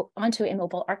onto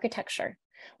immobile architecture.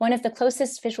 One of the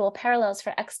closest visual parallels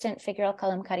for extant figural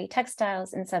Qalamkari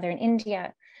textiles in southern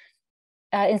India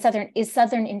is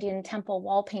southern Indian temple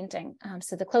wall painting.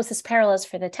 So the closest parallels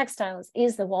for the textiles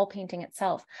is the wall painting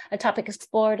itself, a topic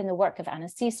explored in the work of Anna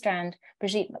C. Strand,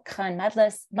 Brigitte Khan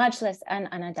Majlis, and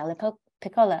Anna Della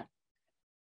Piccola.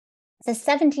 The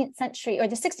 17th century or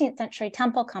the 16th century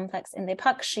temple complex in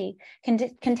Lepakshi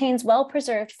contains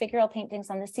well-preserved figural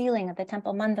paintings on the ceiling of the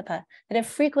temple mandapa that have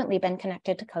frequently been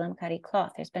connected to Qalamkari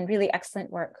cloth. There's been really excellent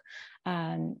work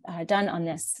done on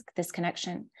this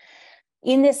connection.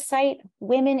 In this site,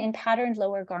 women in patterned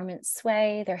lower garments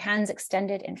sway, their hands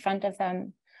extended in front of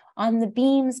them. On the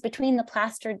beams between the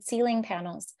plastered ceiling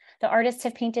panels, the artists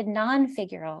have painted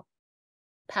non-figural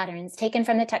patterns taken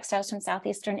from the textiles from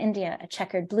southeastern India, a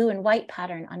checkered blue and white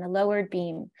pattern on a lowered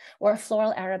beam, or a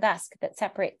floral arabesque that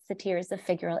separates the tiers of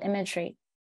figural imagery.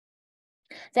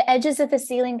 The edges of the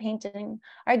ceiling painting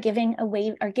are given a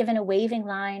waving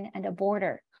line and a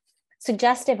border,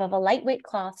 suggestive of a lightweight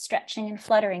cloth stretching and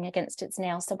fluttering against its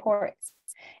nail supports.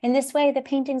 In this way, the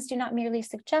paintings do not merely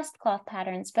suggest cloth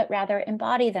patterns, but rather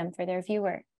embody them for their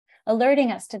viewer,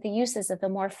 alerting us to the uses of the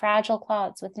more fragile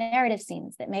cloths with narrative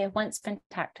scenes that may have once been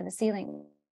tacked to the ceiling.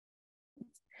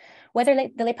 Whether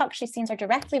the Lepakshi scenes are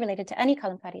directly related to any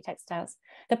Qalamkari textiles,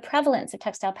 the prevalence of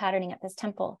textile patterning at this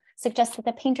temple suggests that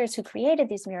the painters who created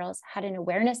these murals had an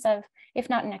awareness of, if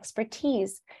not an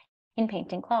expertise, in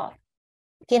painting cloth.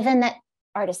 Given that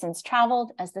artisans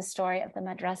traveled, as the story of the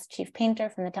Madras chief painter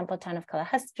from the temple town of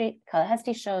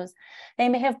Kalahasti shows, they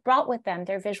may have brought with them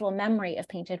their visual memory of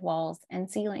painted walls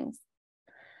and ceilings.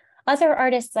 Other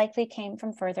artists likely came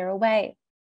from further away.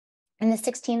 In the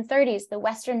 1630s, the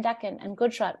Western Deccan and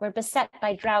Gujarat were beset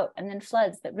by drought and then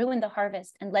floods that ruined the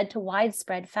harvest and led to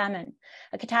widespread famine,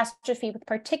 a catastrophe with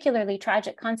particularly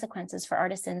tragic consequences for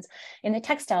artisans in the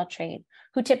textile trade,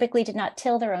 who typically did not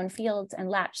till their own fields and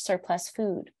lacked surplus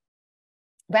food.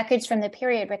 Records from the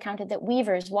period recounted that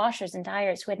weavers, washers, and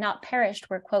dyers who had not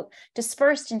perished were, quote,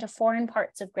 dispersed into foreign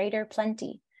parts of greater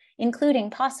plenty,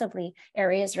 including possibly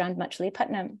areas around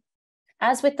Machilipatnam.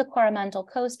 As with the Coromandel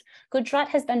coast, Gujarat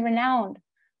has been renowned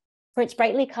for its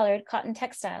brightly colored cotton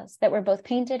textiles that were both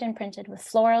painted and printed with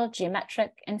floral,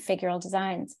 geometric, and figural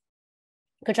designs.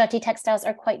 Gujarati textiles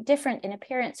are quite different in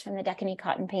appearance from the Deccani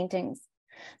cotton paintings.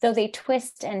 Though they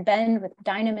twist and bend with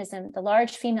dynamism, the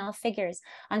large female figures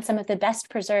on some of the best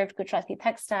preserved Gujarati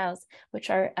textiles,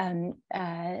 which are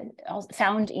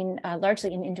found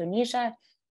largely in Indonesia,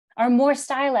 are more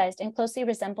stylized and closely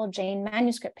resemble Jain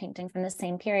manuscript painting from the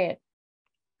same period.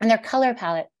 And their color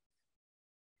palette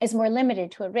is more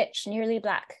limited to a rich, nearly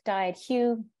black dyed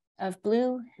hue of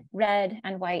blue, red,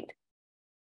 and white.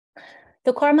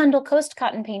 The Coromandel coast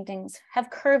cotton paintings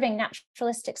have curving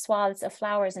naturalistic swaths of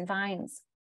flowers and vines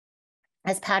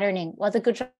as patterning, while the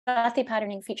Gujarati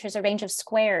patterning features a range of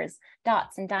squares,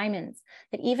 dots, and diamonds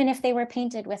that, even if they were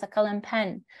painted with a kalam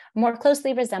pen, more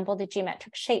closely resemble the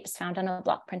geometric shapes found on a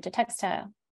block printed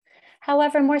textile.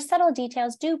 However, more subtle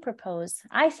details do propose,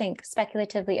 I think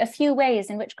speculatively, a few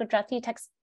ways in which Gujarati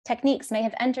techniques may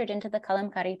have entered into the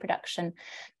Qalamkari production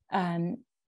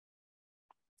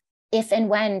if and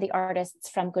when the artists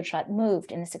from Gujarat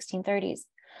moved in the 1630s.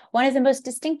 One of the most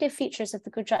distinctive features of the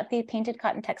Gujarati painted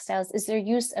cotton textiles is their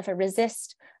use of a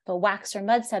resist, the wax or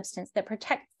mud substance that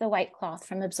protects the white cloth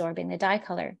from absorbing the dye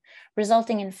color,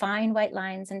 resulting in fine white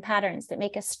lines and patterns that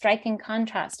make a striking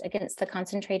contrast against the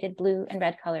concentrated blue and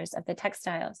red colors of the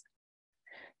textiles,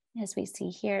 as we see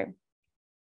here.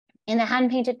 In the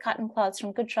hand-painted cotton cloths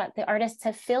from Gujarat, the artists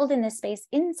have filled in the space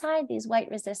inside these white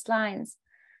resist lines,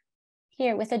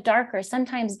 here with a darker,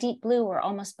 sometimes deep blue or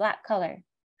almost black color.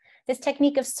 This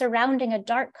technique of surrounding a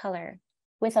dark color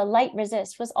with a light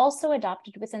resist was also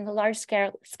adopted within the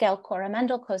large-scale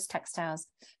Coromandel coast textiles,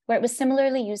 where it was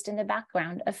similarly used in the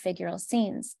background of figural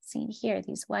scenes. Seen here,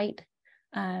 these white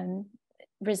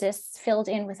resists filled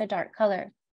in with a dark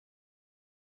color.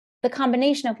 The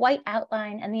combination of white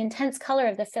outline and the intense color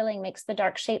of the filling makes the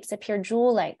dark shapes appear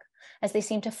jewel-like, as they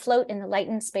seem to float in the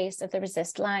lightened space of the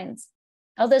resist lines.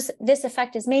 Although this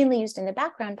effect is mainly used in the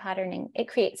background patterning, it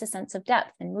creates a sense of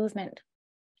depth and movement.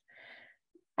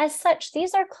 As such,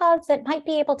 these are cloths that might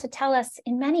be able to tell us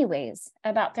in many ways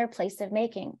about their place of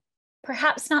making,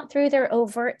 perhaps not through their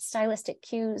overt stylistic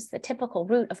cues, the typical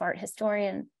route of art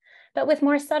historians, but with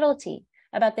more subtlety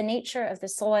about the nature of the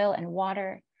soil and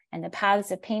water and the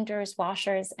paths of painters,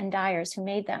 washers, and dyers who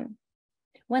made them.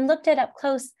 When looked at up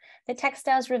close, the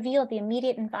textiles reveal the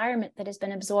immediate environment that has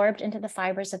been absorbed into the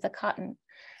fibers of the cotton,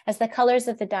 as the colors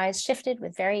of the dyes shifted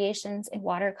with variations in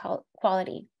water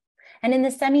quality. And in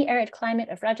the semi-arid climate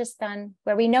of Rajasthan,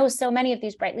 where we know so many of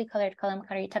these brightly colored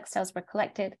Qalamkari textiles were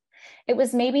collected, it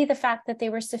was maybe the fact that they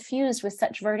were suffused with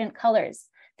such verdant colors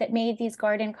that made these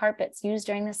garden carpets used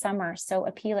during the summer so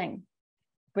appealing,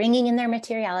 bringing in their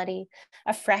materiality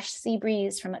a fresh sea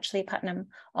breeze from Machilipatnam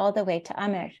all the way to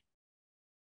Amer.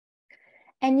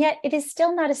 And yet it is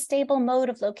still not a stable mode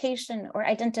of location or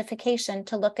identification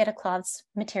to look at a cloth's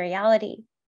materiality.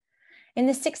 In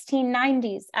the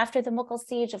 1690s, after the Mughal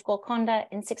siege of Golconda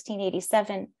in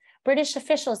 1687, British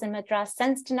officials in Madras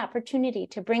sensed an opportunity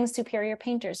to bring superior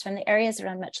painters from the areas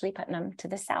around Machilipatnam to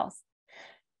the south.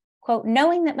 Quote,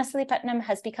 knowing that Machilipatnam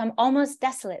has become almost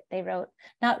desolate, they wrote,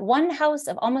 not one house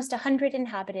of almost 100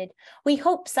 inhabited, we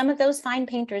hope some of those fine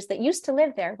painters that used to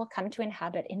live there will come to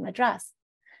inhabit in Madras.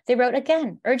 They wrote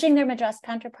again, urging their Madras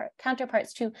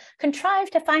counterparts to contrive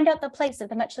to find out the place of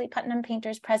the Machilipatnam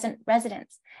painters' present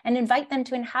residence and invite them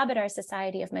to inhabit our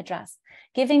society of Madras,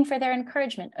 giving for their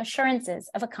encouragement assurances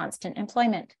of a constant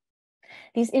employment.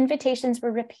 These invitations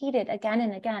were repeated again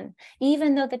and again,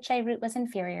 even though the Chai route was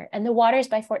inferior and the waters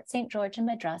by Fort St. George and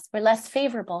Madras were less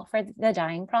favorable for the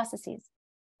dyeing processes.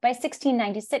 By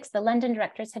 1696, the London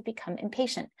directors had become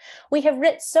impatient. We have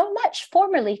writ so much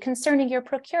formerly concerning your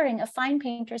procuring of fine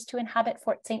painters to inhabit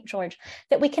Fort St. George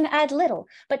that we can add little,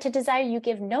 but to desire you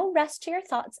give no rest to your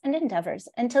thoughts and endeavors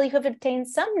until you have obtained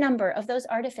some number of those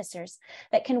artificers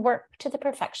that can work to the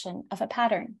perfection of a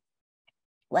pattern.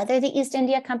 Whether the East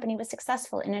India Company was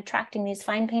successful in attracting these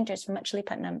fine painters from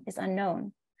Machilipatnam is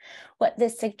unknown. What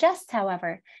this suggests,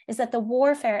 however, is that the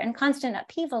warfare and constant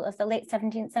upheaval of the late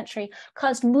 17th century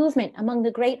caused movement among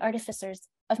the great artificers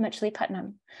of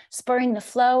Machilipatnam, spurring the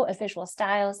flow of visual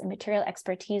styles and material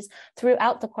expertise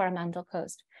throughout the Coromandel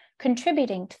coast,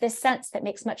 contributing to this sense that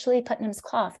makes Machilipatnam's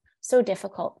cloth so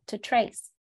difficult to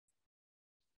trace.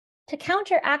 To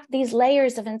counteract these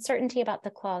layers of uncertainty about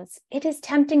the cloths, it is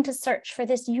tempting to search for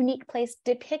this unique place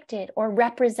depicted or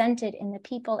represented in the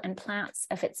people and plants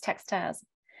of its textiles.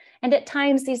 And at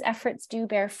times these efforts do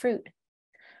bear fruit.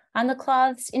 On the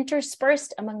cloths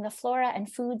interspersed among the flora and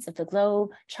foods of the globe,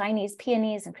 Chinese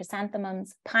peonies and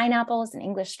chrysanthemums, pineapples and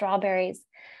English strawberries,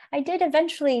 I did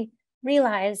eventually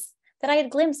realize that I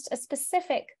had glimpsed a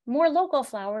specific, more local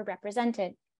flower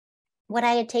represented. What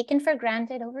I had taken for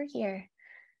granted over here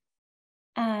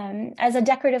as a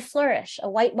decorative flourish, a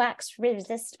white wax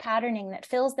resist patterning that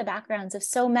fills the backgrounds of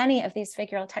so many of these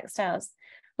figural textiles,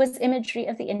 was imagery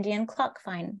of the Indian clock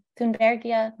vine,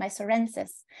 Thunbergia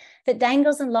mysorensis, that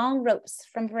dangles in long ropes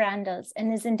from verandas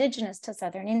and is indigenous to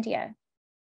southern India.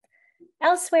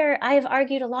 Elsewhere, I have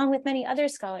argued, along with many other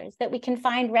scholars, that we can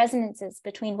find resonances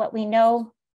between what we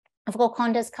know of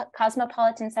Golconda's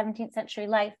cosmopolitan 17th century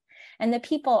life and the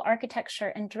people, architecture,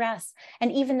 and dress,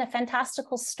 and even the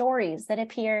fantastical stories that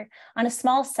appear on a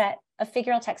small set of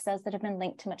figural textiles that have been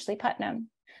linked to Machilipatnam.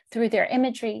 Through their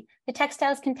imagery, the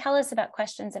textiles can tell us about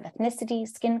questions of ethnicity,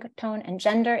 skin tone, and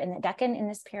gender in the Deccan in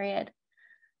this period.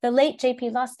 The late J.P.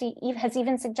 Losti has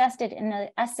even suggested in an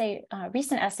essay,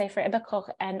 recent essay for Ibakok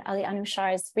and Ali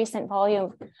Anushar's recent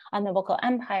volume on the Mughal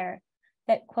Empire,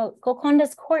 that, quote,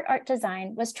 Golconda's court art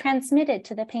design was transmitted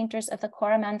to the painters of the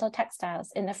Coromandel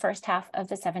textiles in the first half of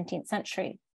the 17th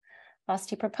century. Whilst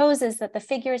he proposes that the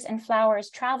figures and flowers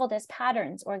traveled as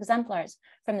patterns or exemplars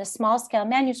from the small-scale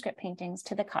manuscript paintings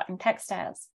to the cotton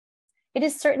textiles. It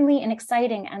is certainly an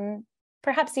exciting and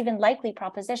perhaps even likely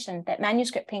proposition that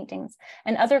manuscript paintings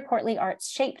and other courtly arts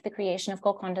shaped the creation of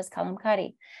Golconda's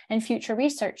Qalamkari, and future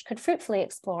research could fruitfully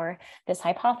explore this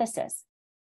hypothesis.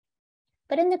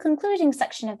 But in the concluding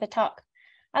section of the talk,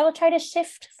 I will try to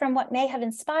shift from what may have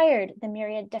inspired the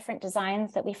myriad different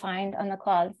designs that we find on the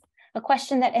cloth, a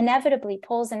question that inevitably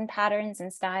pulls in patterns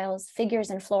and styles, figures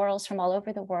and florals from all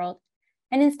over the world,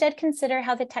 and instead consider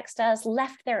how the textiles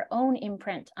left their own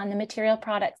imprint on the material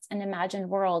products and imagined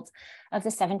worlds of the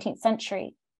 17th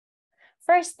century.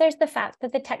 First, there's the fact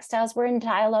that the textiles were in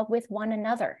dialogue with one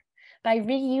another by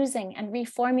reusing and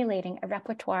reformulating a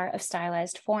repertoire of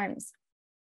stylized forms.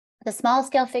 The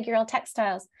small-scale figural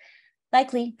textiles,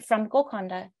 likely from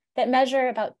Golconda, that measure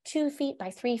about 2 feet by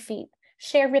 3 feet,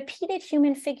 share repeated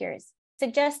human figures,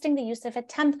 suggesting the use of a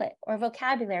template or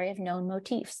vocabulary of known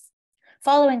motifs.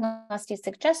 Following Losti's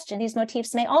suggestion, these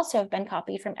motifs may also have been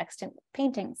copied from extant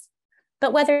paintings.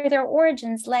 But whether their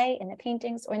origins lay in the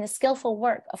paintings or in the skillful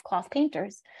work of cloth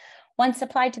painters, once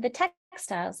applied to the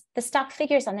textiles, the stock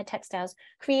figures on the textiles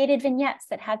created vignettes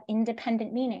that have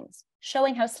independent meanings,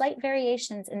 showing how slight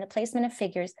variations in the placement of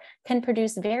figures can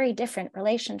produce very different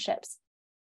relationships.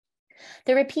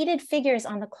 The repeated figures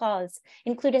on the cloths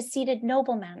include a seated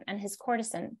nobleman and his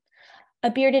courtesan, a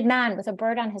bearded man with a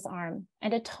bird on his arm,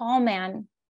 and a tall man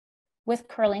with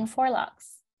curling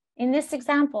forelocks. In this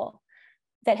example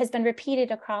that has been repeated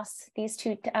across these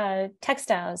two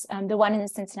textiles, the one in the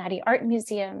Cincinnati Art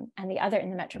Museum and the other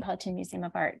in the Metropolitan Museum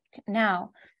of Art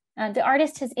now, the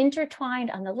artist has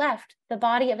intertwined on the left the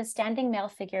body of a standing male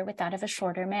figure with that of a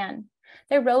shorter man.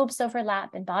 Their robes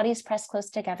overlap and bodies press close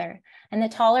together, and the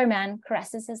taller man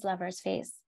caresses his lover's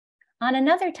face. On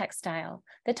another textile,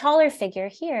 the taller figure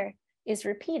here is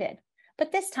repeated,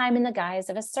 but this time in the guise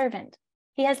of a servant.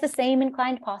 He has the same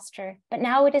inclined posture, but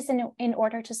now it is in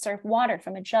order to serve water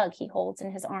from a jug he holds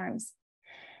in his arms.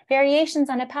 Variations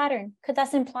on a pattern could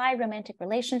thus imply romantic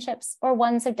relationships or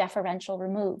ones of deferential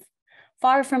remove.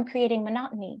 Far from creating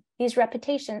monotony, these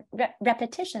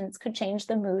repetitions could change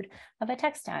the mood of a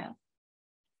textile.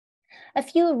 A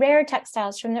few rare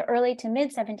textiles from the early to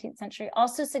mid-17th century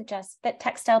also suggest that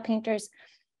textile painters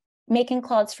making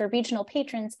cloths for regional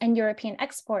patrons and European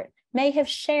export may have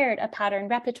shared a pattern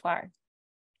repertoire.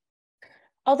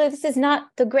 Although this is not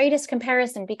the greatest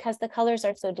comparison because the colors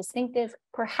are so distinctive,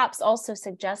 perhaps also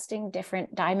suggesting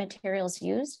different dye materials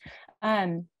used.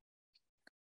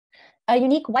 A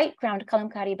unique white ground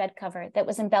Qalamkari bed cover that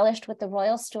was embellished with the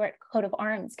Royal Stuart coat of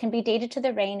arms can be dated to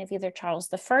the reign of either Charles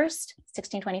I,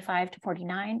 1625 to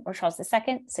 49, or Charles II,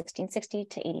 1660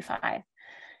 to 85.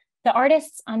 The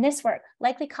artists on this work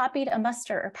likely copied a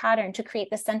muster or pattern to create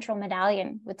the central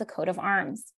medallion with the coat of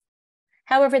arms.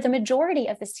 However, the majority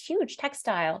of this huge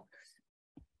textile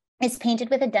is painted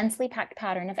with a densely packed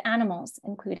pattern of animals,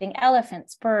 including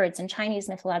elephants, birds, and Chinese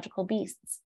mythological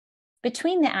beasts.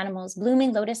 Between the animals,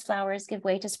 blooming lotus flowers give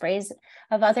way to sprays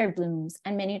of other blooms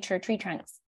and miniature tree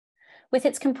trunks. With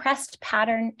its compressed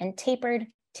pattern and tapered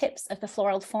tips of the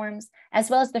floral forms, as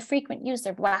well as the frequent use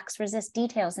of wax-resist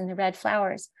details in the red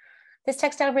flowers, this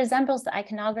textile resembles the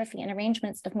iconography and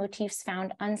arrangements of motifs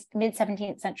found on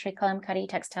mid-17th century Qalamkari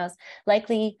textiles,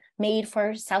 likely made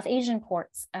for South Asian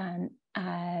courts.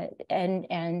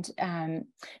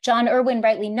 John Irwin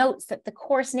rightly notes that the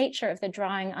coarse nature of the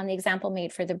drawing on the example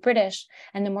made for the British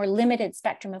and the more limited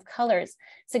spectrum of colors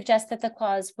suggests that the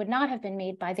cloths would not have been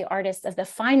made by the artists of the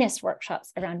finest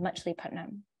workshops around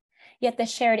Machilipatnam. Yet the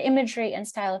shared imagery and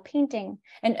style of painting,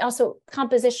 and also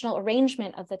compositional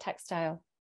arrangement of the textile,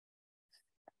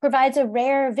 provides a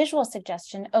rare visual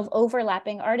suggestion of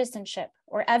overlapping artisanship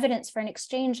or evidence for an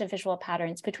exchange of visual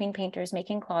patterns between painters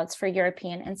making cloths for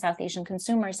European and South Asian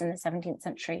consumers in the 17th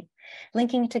century,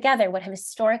 linking together what have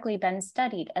historically been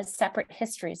studied as separate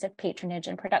histories of patronage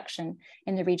and production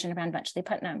in the region around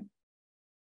Machilipatnam.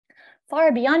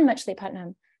 Far beyond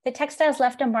Machilipatnam, the textiles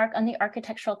left a mark on the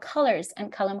architectural colors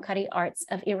and Qalamkari arts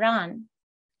of Iran.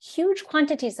 Huge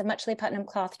quantities of Machilipatnam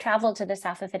cloth traveled to the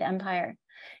Safavid Empire.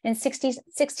 In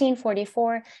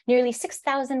 1644, nearly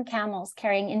 6,000 camels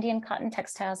carrying Indian cotton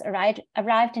textiles arrived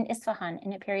in Isfahan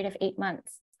in a period of 8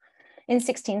 months. In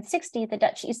 1660, the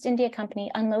Dutch East India Company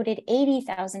unloaded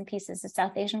 80,000 pieces of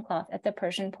South Asian cloth at the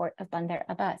Persian port of Bandar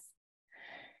Abbas.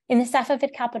 In the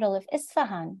Safavid capital of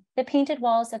Isfahan, the painted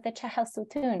walls of the Chahal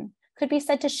Sutun could be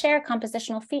said to share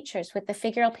compositional features with the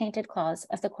figural painted cloths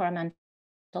of the Coromandel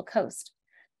coast.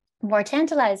 More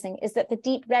tantalizing is that the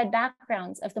deep red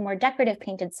backgrounds of the more decorative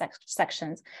painted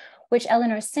sections, which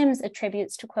Eleanor Sims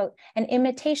attributes to, quote, an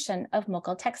imitation of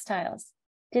Mughal textiles.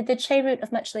 Did the cheroot of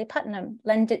Machilipatnam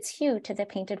lend its hue to the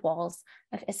painted walls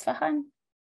of Isfahan?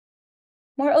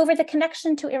 Moreover, the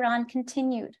connection to Iran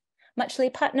continued.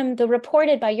 Machilipatnam, though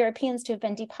reported by Europeans to have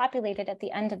been depopulated at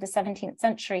the end of the 17th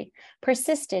century,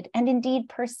 persisted and indeed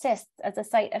persists as a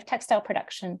site of textile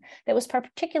production that was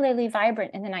particularly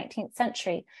vibrant in the 19th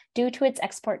century due to its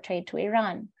export trade to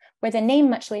Iran, where the name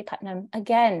Machilipatnam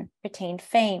again retained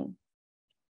fame.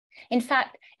 In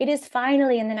fact, it is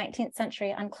finally in the 19th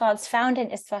century on cloths found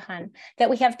in Isfahan that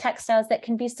we have textiles that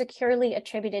can be securely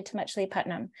attributed to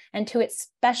Machilipatnam and to its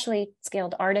specially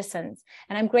skilled artisans.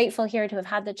 And I'm grateful here to have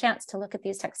had the chance to look at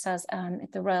these textiles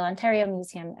at the Royal Ontario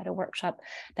Museum at a workshop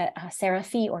that Sarah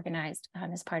Fee organized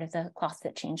as part of the Cloth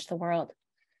That Changed the World.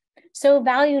 So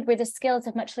valued were the skills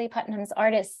of Machilipatnam's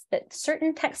artists that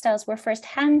certain textiles were first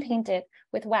hand-painted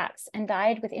with wax and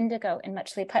dyed with indigo in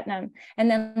Machilipatnam, and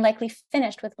then likely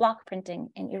finished with block printing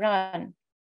in Iran.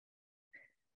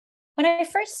 When I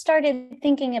first started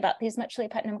thinking about these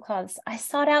Machilipatnam cloths, I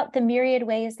sought out the myriad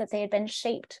ways that they had been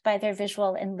shaped by their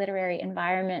visual and literary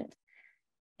environment.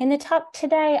 In the talk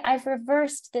today, I've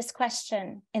reversed this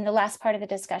question in the last part of the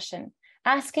discussion,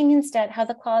 asking instead how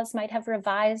the cloths might have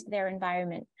revised their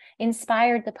environment,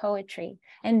 inspired the poetry,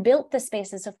 and built the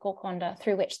spaces of Golconda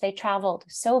through which they traveled,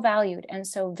 so valued and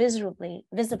so visibly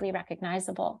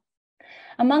recognizable.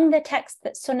 Among the texts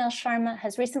that Sunil Sharma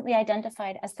has recently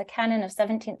identified as the canon of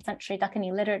 17th century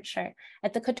Deccani literature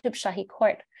at the Qutub Shahi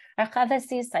court are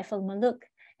Khavasi's Saif al-Muluk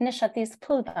and Nishati's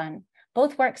Pulban,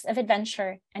 both works of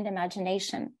adventure and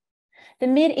imagination. The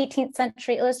mid-18th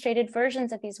century illustrated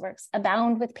versions of these works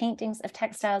abound with paintings of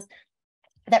textiles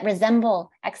that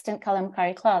resemble extant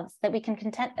Qalamkari cloths that we can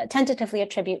tentatively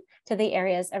attribute to the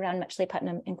areas around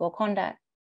Machilipatnam in Golconda.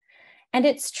 And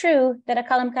it's true that a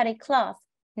Qalamkari cloth,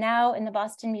 now in the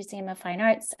Boston Museum of Fine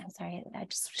Arts, I'm sorry, I'm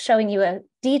just showing you a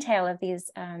detail of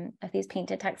these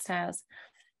painted textiles.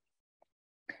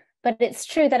 But it's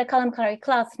true that a Qalamkari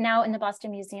cloth, now in the Boston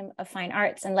Museum of Fine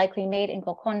Arts and likely made in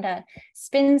Golconda,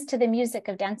 spins to the music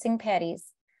of dancing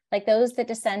peris, like those that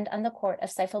descend on the court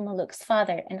of Saif al-Muluk's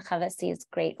father in Khavasi's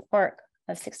great work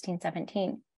of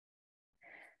 1617.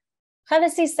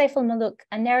 Khavasi's Saif al-Muluk,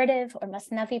 a narrative or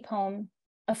Masnavi poem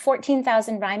of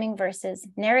 14,000 rhyming verses,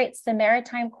 narrates the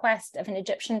maritime quest of an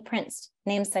Egyptian prince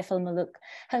named Saif al-Muluk,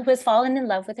 who has fallen in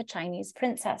love with a Chinese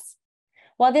princess.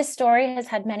 While this story has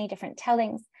had many different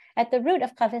tellings, at the root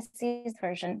of Khavasi's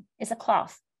version is a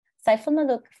cloth. Saif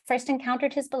al-Muluk first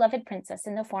encountered his beloved princess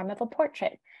in the form of a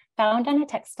portrait found on a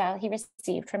textile he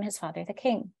received from his father, the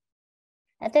king.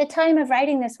 At the time of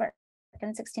writing this work in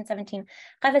 1617,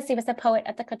 Khavasi was a poet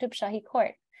at the Qutub Shahi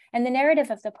court, and the narrative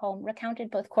of the poem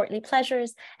recounted both courtly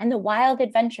pleasures and the wild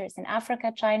adventures in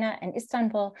Africa, China, and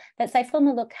Istanbul that Saif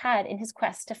al-Muluk had in his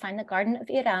quest to find the garden of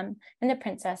Iram and the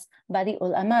princess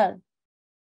Badi'ul Amal.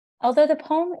 Although the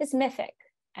poem is mythic,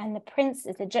 and the prince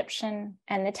is Egyptian,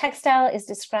 and the textile is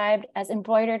described as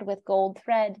embroidered with gold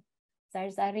thread,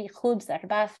 zarzari khub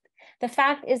zarbaft, the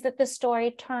fact is that the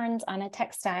story turns on a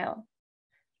textile.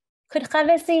 Could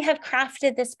Khavasi have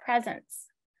crafted this presence?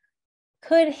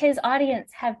 Could his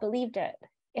audience have believed it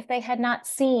if they had not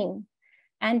seen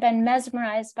and been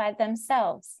mesmerized by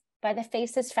themselves by the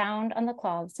faces found on the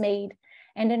cloths made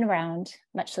in and around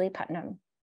Machilipatnam?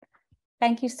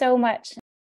 Thank you so much.